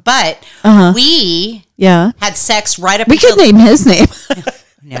psychopath. But we had sex right up until... We could name his name.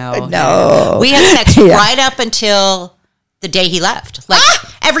 No. We had sex right up until the day he left. Like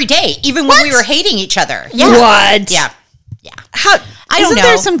every day, even when we were hating each other. Yeah. What? Yeah. How? I don't Isn't know.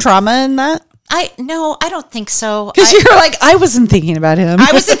 there some trauma in that? No, I don't think so. Because you're like, I wasn't thinking about him.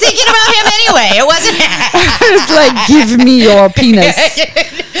 I wasn't thinking about him anyway. It wasn't. It's like, give me your penis.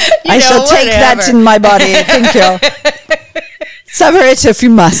 I shall take that in my body. Thank you. Sever it if you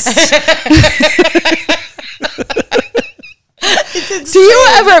must. Do you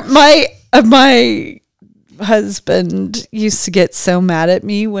ever, my husband used to get so mad at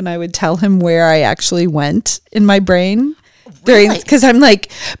me when I would tell him where I actually went in my brain. Really? Because I'm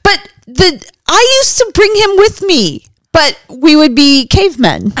like, but I used to bring him with me, but we would be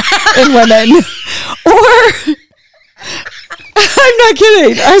cavemen and women. Or I'm not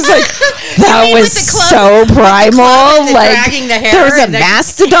kidding. I was like, that was so primal. Like dragging the hair there was a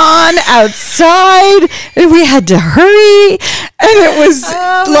mastodon outside, and we had to hurry. And it was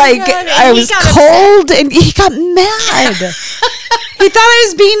I was cold, and he got mad. He thought I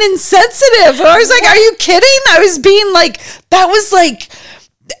was being insensitive. And I was like, are you kidding? I was being like, that was like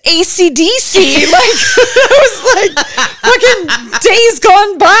AC/DC. Like, it was like fucking Days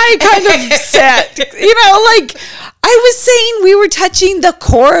Gone By kind of set. You know, like, I was saying we were touching the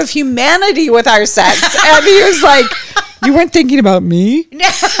core of humanity with our sex. And he was like, you weren't thinking about me?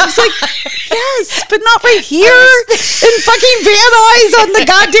 I was like, yes, but not right here in fucking Van Nuys on the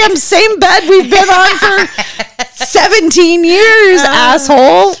goddamn same bed we've been on for 17 years,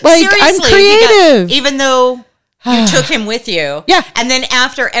 asshole. Like, I'm creative. Even though you took him with you. Yeah. And then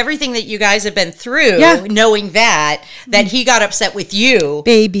after everything that you guys have been through, knowing that he got upset with you.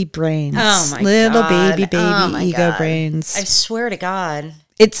 Baby brains. Oh, my Little God. baby ego God. brains. I swear to God.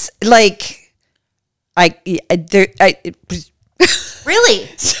 It's like, Really?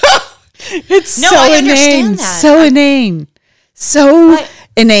 It's No, so I inane. understand that. So inane. So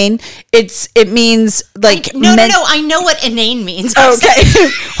inane. It means like No. I know what inane means. Okay.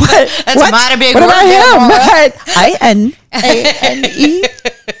 That's not a big what word. about him? INANE.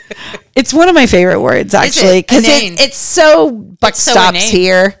 It's one of my favorite words, actually, because it's so buck stops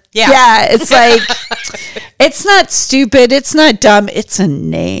here. Yeah. It's like, it's not stupid. It's not dumb. It's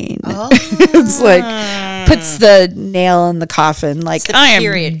inane. Oh. It's like, puts the nail in the coffin. Like, I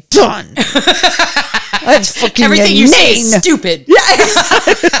am done. That's fucking everything inane. You say is stupid. Yeah,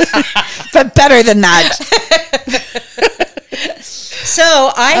 but better than that.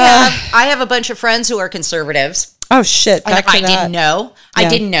 So I have a bunch of friends who are conservatives. Oh shit! I didn't know. I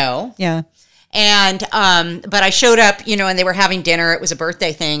didn't know. Yeah. And but I showed up, and they were having dinner. It was a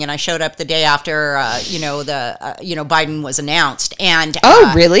birthday thing, and I showed up the day after, Biden was announced. And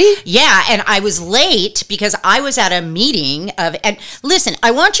really? Yeah, and I was late because I was at a meeting of. And listen,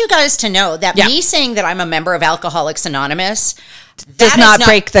 I want you guys to know that me saying that I'm a member of Alcoholics Anonymous does not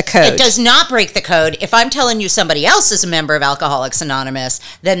break the code. It does not break the code. If I'm telling you somebody else is a member of Alcoholics Anonymous,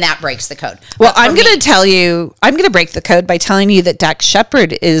 then that breaks the code. Well, I'm going to break the code by telling you that Dax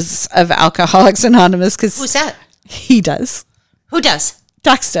Shepard is of Alcoholics Anonymous. Because who's that? He does. Who does?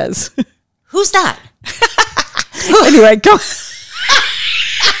 Dax does. Who's that? Anyway, go.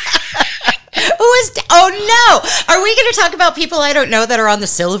 Oh no! Are we going to talk about people I don't know that are on the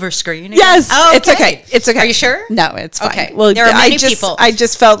silver screen again? Yes, it's okay. It's okay. Are you sure? No, it's fine. Okay. Well, there are many people. I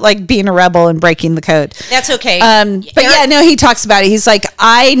just felt like being a rebel and breaking the code. That's okay. But he talks about it. He's like,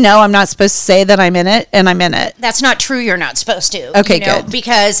 I know I'm not supposed to say that I'm in it, and I'm in it. That's not true. You're not supposed to. Okay, good.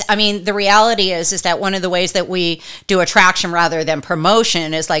 Because the reality is that one of the ways that we do attraction rather than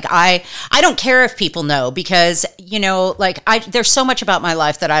promotion is like I don't care if people know because there's so much about my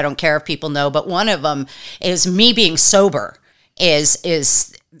life that I don't care if people know. But one of them is me being sober.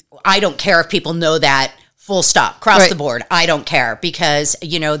 Is I don't care if people know that. Full stop. Cross the board. I don't care because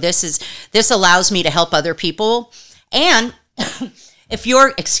this allows me to help other people. And if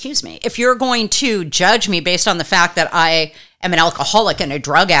you're going to judge me based on the fact that I am an alcoholic and a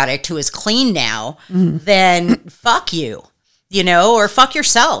drug addict who is clean now, then fuck you. Or fuck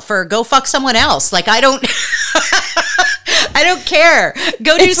yourself or go fuck someone else. Like, I don't care.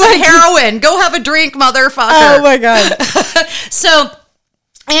 Go do some heroin. Go have a drink, motherfucker. Oh my God. So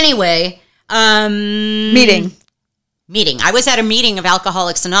anyway, meeting. I was at a meeting of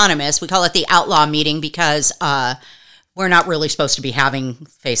Alcoholics Anonymous. We call it the outlaw meeting because, we're not really supposed to be having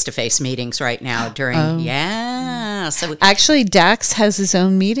face-to-face meetings right now during, So actually, Dax has his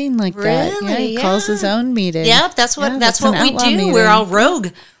own meeting like that. Yeah, he calls his own meeting. Yep, that's what we do. Meeting. We're all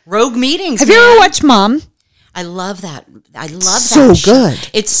rogue meetings. Have you ever watched Mom? I love that. So that good. Show.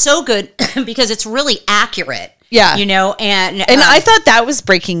 It's so good because it's really accurate. Yeah. And I thought that was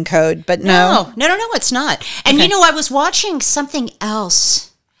breaking code, but no. No, it's not. And I was watching something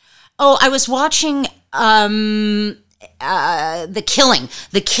else. Oh, I was watching the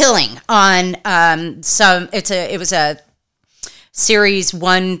killing on it was a series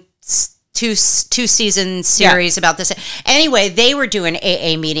one, two season series about this. Anyway, they were doing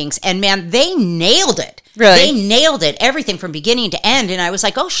AA meetings, and man, they nailed it. Really? They nailed it, everything from beginning to end. And I was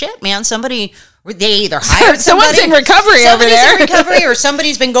like, oh shit, man, they either hired Someone's somebody, in recovery over there. in recovery, or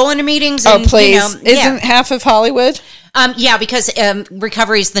somebody's been going to meetings. And, Oh, please. you know, Isn't half of Hollywood? yeah, because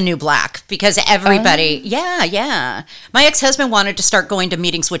recovery is the new black. Because everybody, yeah. My ex-husband wanted to start going to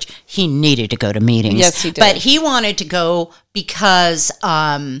meetings, which he needed to go to meetings. Yes, he did. But he wanted to go because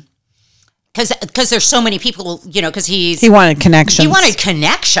there's so many people, you know, because He wanted connections. he wanted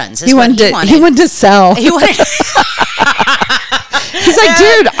connections. He wanted to sell. He wanted. He's like,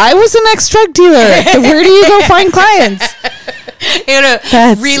 dude, I was an ex-drug dealer. Where do you go find clients? You know,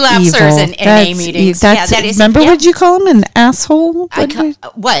 That's relapsers evil. and AA meetings. That's, that is. remember what you call him? An asshole?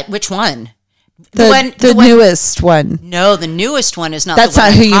 What? Which one? The newest one. No, the newest one is not. That's the one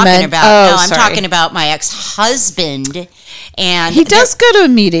not who I'm you talking meant. about. Oh, no, I'm sorry. talking about my ex-husband, and He does go to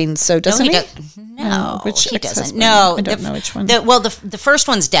meetings, so doesn't he? No, Which he doesn't. ex-husband? No, I don't know which one. The first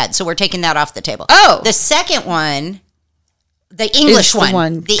one's dead, so we're taking that off the table. Oh. The second one, the English Is the one.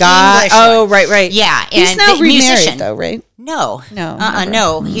 one. The God. English Oh, one. right. Yeah, He's and now the remarried, musician. though, right? No, never.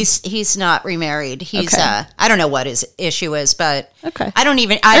 no. He's not remarried. He's Okay. I don't know what his issue is, but Okay. I don't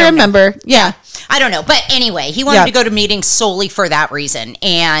remember. know. Yeah. I don't know, but anyway, he wanted to go to meetings solely for that reason.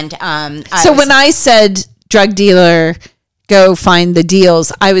 And when I said drug dealer, go find the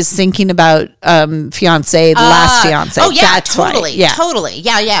deals, I was thinking about fiance, the last fiance. Oh yeah, That's totally, why. Yeah. totally,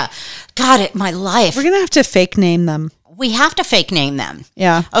 yeah. God, my life. We're gonna have to fake name them. We have to fake name them.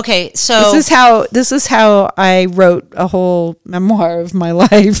 Yeah. Okay, so This is how I wrote a whole memoir of my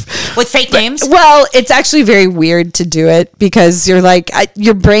life. with fake names. Well, it's actually very weird to do it because you're like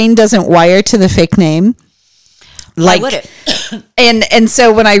your brain doesn't wire to the fake name. Like, Why would it? and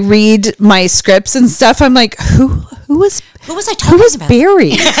so when I read my scripts and stuff, I'm like, who was I talking about?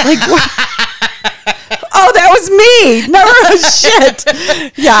 Barry? Like, what? Oh, that was me. No, shit.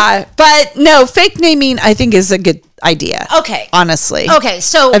 Yeah, but no, fake naming I think is a good idea. Okay, honestly. Okay,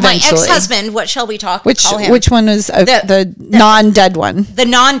 so Eventually. my ex-husband. What shall we call him? Which one was the non-dead one? The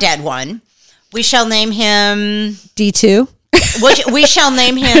non-dead one. We shall name him D2. we shall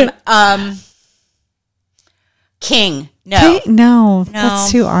name him King. No. Okay, no,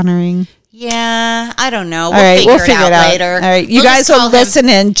 that's too honoring. Yeah, I don't know. All right, we'll figure it out later. All right, you We'll guys will listen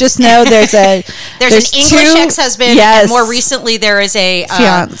in. Just know there's an English ex-husband. Yes. And more recently, there is a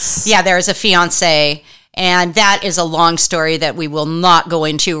fiance. There is a fiance. And that is a long story that we will not go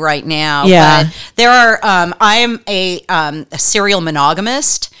into right now. Yeah. But there are, I am a serial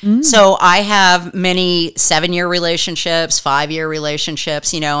monogamist. So I have many 7-year relationships, 5-year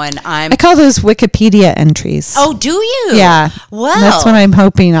relationships, and I call those Wikipedia entries. Oh, do you? Yeah. Well. That's what I'm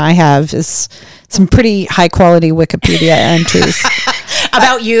hoping I have is some pretty high quality Wikipedia entries.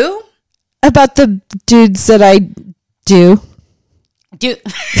 About you? About the dudes that I do.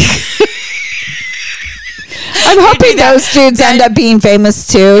 I'm hoping those dudes end up being famous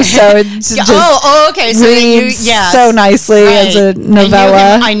too. So it's just okay. So reads so nicely as a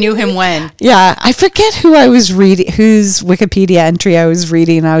novella. I knew him when. Yeah, I forget who I was reading, whose Wikipedia entry I was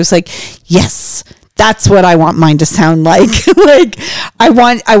reading. I was like, yes, that's what I want mine to sound like. Like I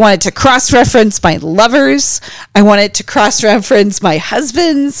want it to cross-reference my lovers. I want it to cross-reference my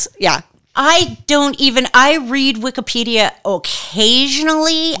husbands. Yeah. I read Wikipedia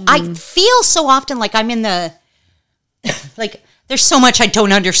occasionally. I feel so often like I'm in the, like, there's so much I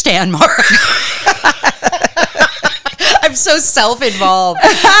don't understand, Mark. I'm so self-involved.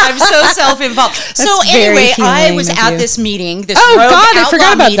 So anyway, I was at this meeting. I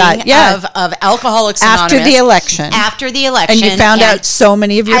forgot about that. Yeah. Of Alcoholics Anonymous. After the election. And you found out so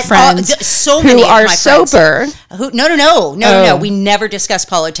many of your friends who are sober. No. We never discuss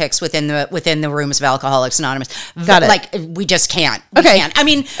politics within the rooms of Alcoholics Anonymous. Got it. Like, we just can't. Okay. I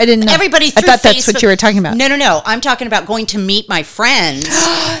mean, I didn't know. Everybody I thought that's what you were talking about. No. I'm talking about going to meet my friends.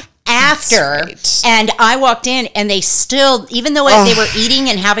 After, right. And I walked in and they still, even though they were eating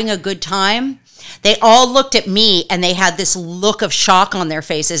and having a good time, they all looked at me and they had this look of shock on their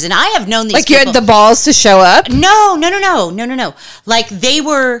faces. And I have known these people. Like you had the balls to show up? No. Like they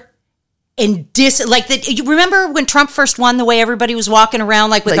were you remember when Trump first won, the way everybody was walking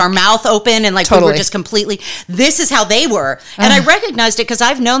around like with our mouth open and like we were just completely, this is how they were. And I recognized it because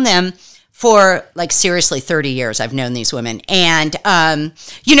I've known them for like seriously 30 years. I've known these women. And,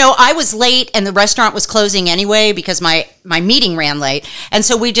 I was late and the restaurant was closing anyway because my meeting ran late. And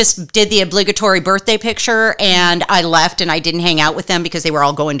so we just did the obligatory birthday picture and I left and I didn't hang out with them because they were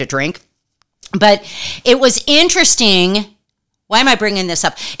all going to drink. But it was interesting. Why am I bringing this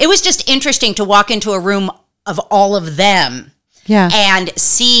up? It was just interesting to walk into a room of all of them Yeah. and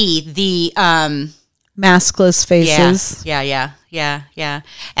see the maskless faces. Yeah.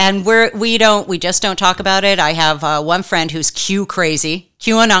 And we just don't talk about it. I have one friend who's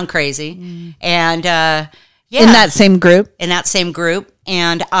QAnon crazy, and In that same group.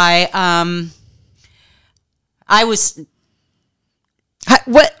 And I was.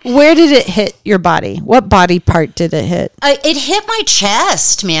 Where did it hit your body? What body part did it hit? It hit my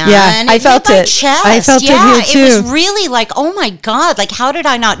chest, man. Yeah, I felt it. Chest. I felt it here too. It was really like, oh my God, like how did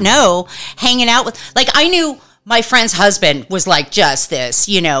I not know? Hanging out with, like, I knew my friend's husband was like just this,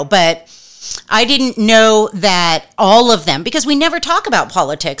 but I didn't know that all of them, because we never talk about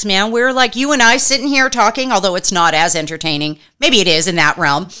politics, man. We're like you and I sitting here talking, although it's not as entertaining. Maybe it is in that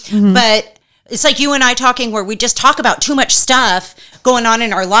realm, but it's like you and I talking where we just talk about too much stuff going on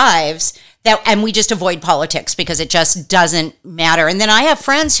in our lives and we just avoid politics because it just doesn't matter. And then I have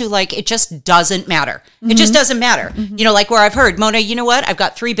friends who like, it just doesn't matter. It just doesn't matter. Like where I've heard, Mona, you know what? I've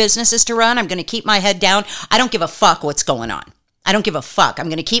got 3 businesses to run. I'm going to keep my head down. I don't give a fuck what's going on. I don't give a fuck. I'm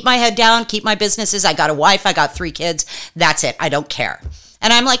going to keep my head down, keep my businesses. I got a wife. I got 3 kids. That's it. I don't care.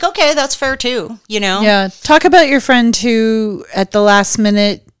 And I'm like, okay, that's fair too, Yeah. Talk about your friend who at the last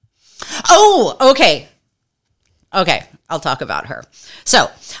minute. Oh, okay. Okay, I'll talk about her.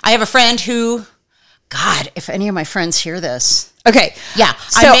 So I have a friend who, God, if any of my friends hear this. Okay. Yeah.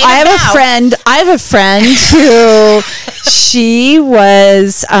 So I have a friend who she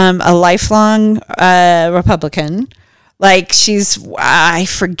was a lifelong Republican. Like I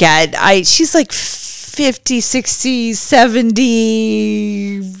forget. She's like 50, 60,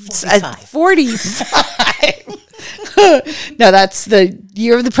 70, 45. No, that's the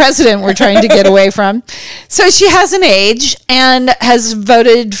year of the president we're trying to get away from. So she hasn't aged and has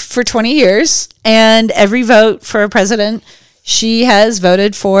voted for 20 years. And every vote for a president, she has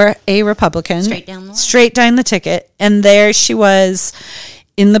voted for a Republican. Straight down the line. Straight down the ticket. And there she was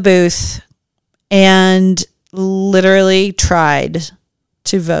in the booth and literally tried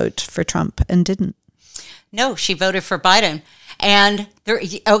to vote for Trump and didn't. No, she voted for Biden. And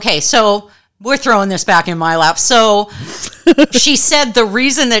so we're throwing this back in my lap. So she said the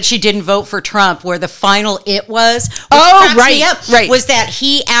reason that she didn't vote for Trump, where the final was that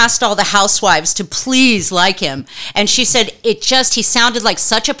he asked all the housewives to please like him. And she said he sounded like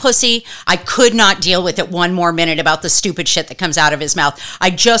such a pussy. I could not deal with it one more minute about the stupid shit that comes out of his mouth.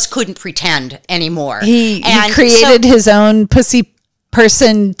 I just couldn't pretend anymore. He created his own pussy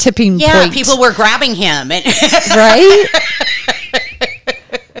person tipping point. Yeah, people were grabbing him. Right?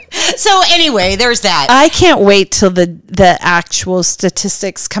 So anyway, there's that. I can't wait till the actual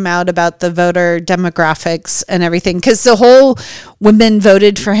statistics come out about the voter demographics and everything, because the whole women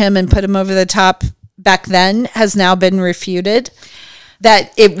voted for him and put him over the top back then has now been refuted.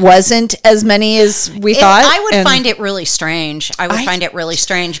 That it wasn't as many as we thought. I would find it really strange.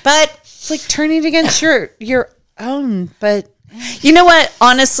 But it's like turning against your own. But you know what?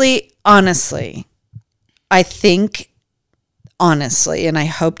 Honestly, I think. Honestly, and I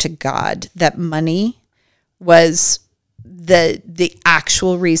hope to God that money was the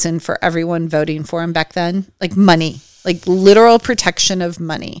actual reason for everyone voting for him back then. Like money, like literal protection of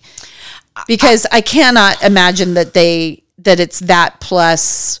money. Because I cannot imagine that it's that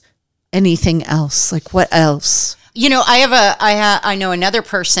plus anything else. Like what else? I know another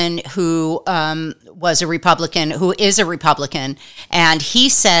person who was a Republican, who is a Republican, and he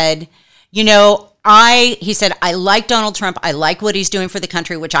said, he said, I like Donald Trump. I like what he's doing for the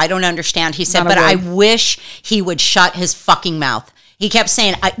country, which I don't understand. He said, but I wish he would shut his fucking mouth. He kept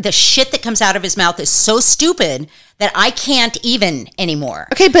saying, the shit that comes out of his mouth is so stupid that I can't even anymore.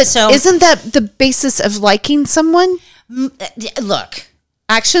 Okay, but isn't that the basis of liking someone? Look.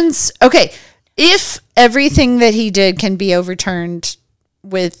 Actions. Okay, if everything that he did can be overturned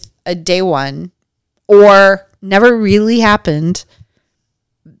with a day one or never really happened,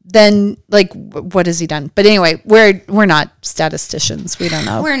 then like what has he done? But anyway, we're not statisticians. We don't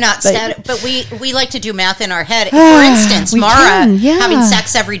know. We're not but we like to do math in our head. For instance, Mara having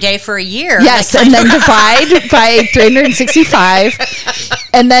sex every day for a year. Yes, and then divide by 365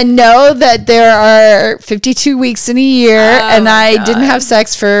 and then know that there are 52 weeks in a year and I didn't have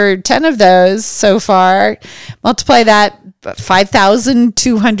sex for 10 of those so far. Multiply that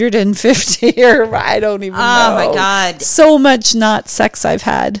 5,250 or I don't even know. Oh my God. So much not sex I've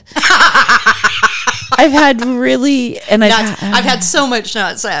had. I've had really, and I've had so much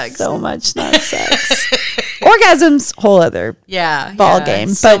not sex. So much not sex. Orgasms, whole other ball game,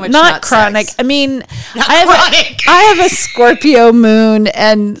 so but not chronic. Sex. I mean, I have a Scorpio moon,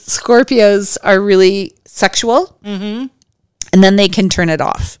 and Scorpios are really sexual, and then they can turn it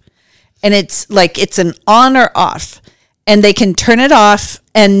off, and it's like it's an on or off. and they can turn it off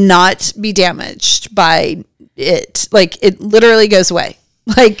and not be damaged by it. Like it literally goes away.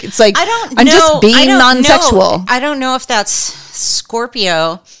 Like it's like I'm just being non-sexual. I don't know if that's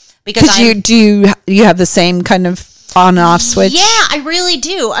Scorpio because you have the same kind of on and off switch. Yeah, I really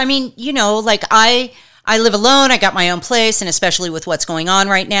do. I mean, like I live alone. I got my own place, and especially with what's going on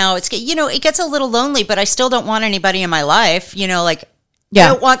right now, it gets a little lonely. But I still don't want anybody in my life. I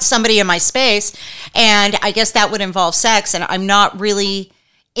don't want somebody in my space, and I guess that would involve sex. And I'm not really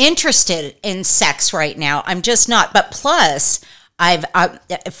interested in sex right now. I'm just not. But plus,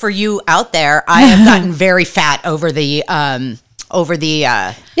 for you out there, I have gotten very fat over the.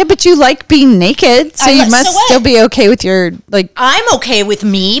 Yeah, but you like being naked, so you must still be okay with your I'm okay with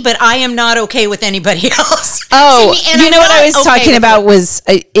me, but I am not okay with anybody else. Oh, what I was talking about was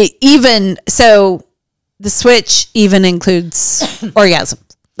even so. The switch even includes orgasm,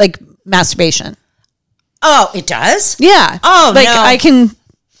 like masturbation. Oh, it does? Yeah. Oh, no. I can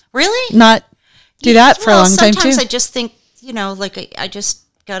really not do that for a long time too. Sometimes I just think I just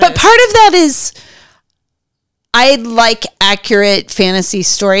gotta. But part of that is. I like accurate fantasy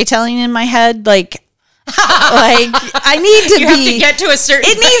storytelling in my head. Like I need to have to get to a certain.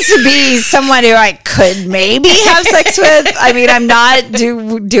 It needs to be someone who I could maybe have sex with. I mean, I'm not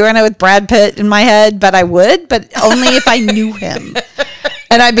doing it with Brad Pitt in my head, but I would, but only if I knew him.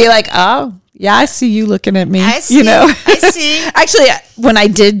 And I'd be like, oh, yeah, I see you looking at me. I see. I see. Actually, when I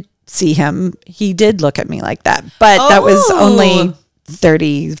did see him, he did look at me like that, but that was only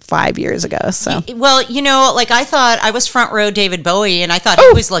 35 years ago. So well, I thought I was front row David Bowie, and I thought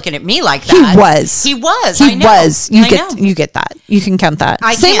he was looking at me like that. He was. You get that. You can count that.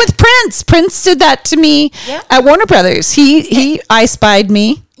 Same with Prince. Prince did that to me at Warner Brothers. He I spied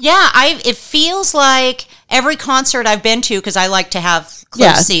me. Yeah, it feels like every concert I've been to, because I like to have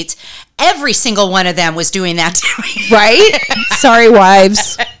closed seats, every single one of them was doing that to me. Right? Sorry,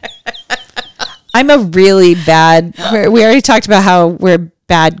 wives. I'm a really bad. We already talked about how we're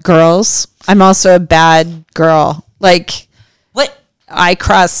bad girls. I'm also a bad girl. Like what? My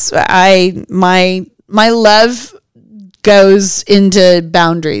love goes into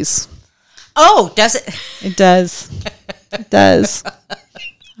boundaries. Oh, does it? It does. It does.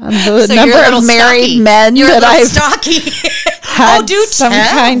 The number of married men that I've had some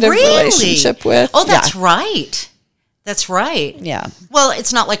kind of relationship with. Oh, that's right. That's right. Yeah. Well,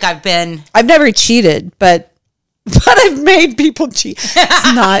 it's not like I've never cheated, but I've made people cheat.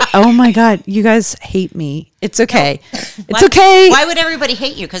 It's not. Oh my God, you guys hate me. It's okay. It's okay. Why would everybody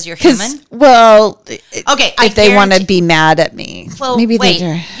hate you? Because you're human. Well, okay. If they want to be mad at me, maybe they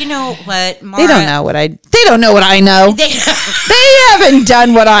do. You know what? Mara, they don't know what I. They don't know what I know. They haven't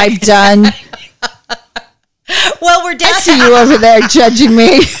done what I've done. Well, we're down. I see you over there judging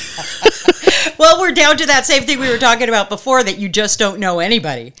me. Well, we're down to that same thing we were talking about before, that you just don't know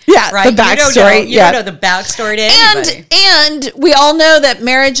anybody. Yeah, right? The backstory. You don't know the backstory to anybody. And we all know that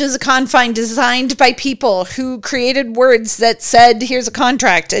marriage is a confine designed by people who created words that said, here's a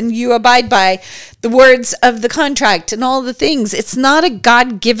contract, and you abide by the words of the contract and all the things. It's not a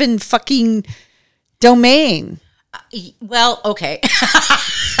God-given fucking domain. Well, okay.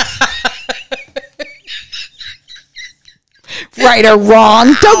 Right or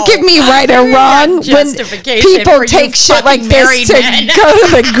wrong. Don't give me right or wrong when people take shit like this to go to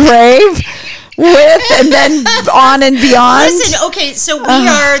the grave with and then on and beyond. Listen, okay, so we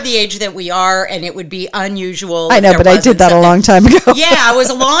are the age that we are, and it would be unusual. I know, but I did that a long time ago. Yeah, it was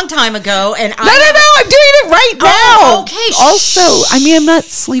a long time ago. And No, I'm doing it right now. Oh, okay. Also, I mean, I'm not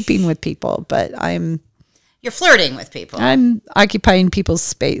sleeping with people, but You're flirting with people. I'm occupying people's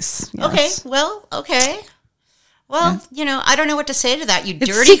space. Yes. Okay, well, okay. Well, I don't know what to say to that. You it's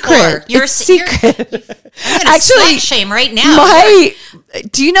dirty whore. You're secret. I'm going to slut shame right now.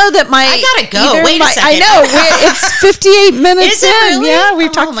 Do you know that I gotta go. Wait a second. I know. It's 58 minutes Is it really? Yeah,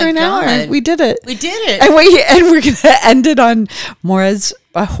 we've talked for an hour. We did it. And we're going to end it on Maura's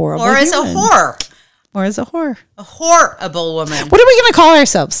a horrible human. Maura's a whore. Maura's a whore. A horrible woman. What are we going to call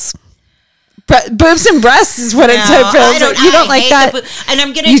ourselves? Boobs and breasts is what it feels. You don't like that, and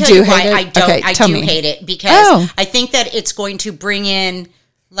I'm going to tell you why I don't. Okay, I do hate it because I think that it's going to bring in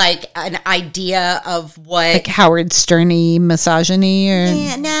like an idea of what, like Howard Stern-y misogyny, or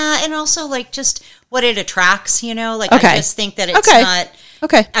and also like just what it attracts. I just think that it's not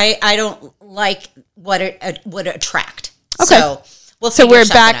okay. I don't like what it would attract. Okay, so we're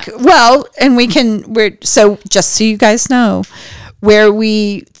back. Out. Well, and we're just so you guys know where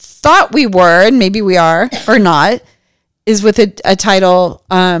we thought we were, and maybe we are or not, is with a title.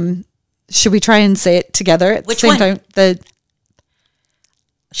 Should we try and say it together at the same time?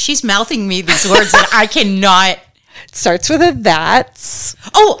 She's mouthing me these words and I cannot. Starts with a that's.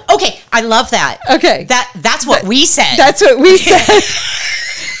 Oh, okay. I love that. Okay. That's what we said. That's what we said.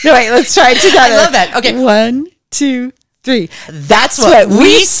 No, wait, let's try it together. I love that. Okay. 1, 2, 3. That's what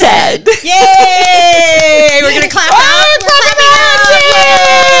we said. Yay! We're going to clap out. We're clapping out.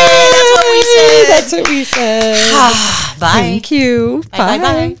 Yay! That's what we said. That's what we said. Bye. Thank you.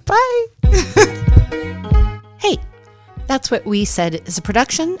 Bye. Bye. Hey, That's What We Said is a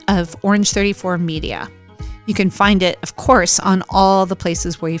production of Orange 34 Media. You can find it, of course, on all the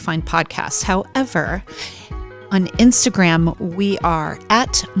places where you find podcasts. However, on Instagram, we are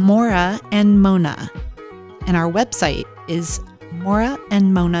at Maura and Mona. And our website is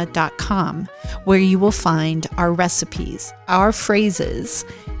moraandmona.com, where you will find our recipes, our phrases,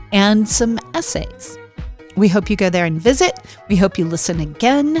 and some essays. We hope you go there and visit. We hope you listen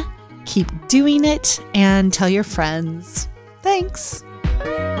again. Keep doing it and tell your friends. Thanks.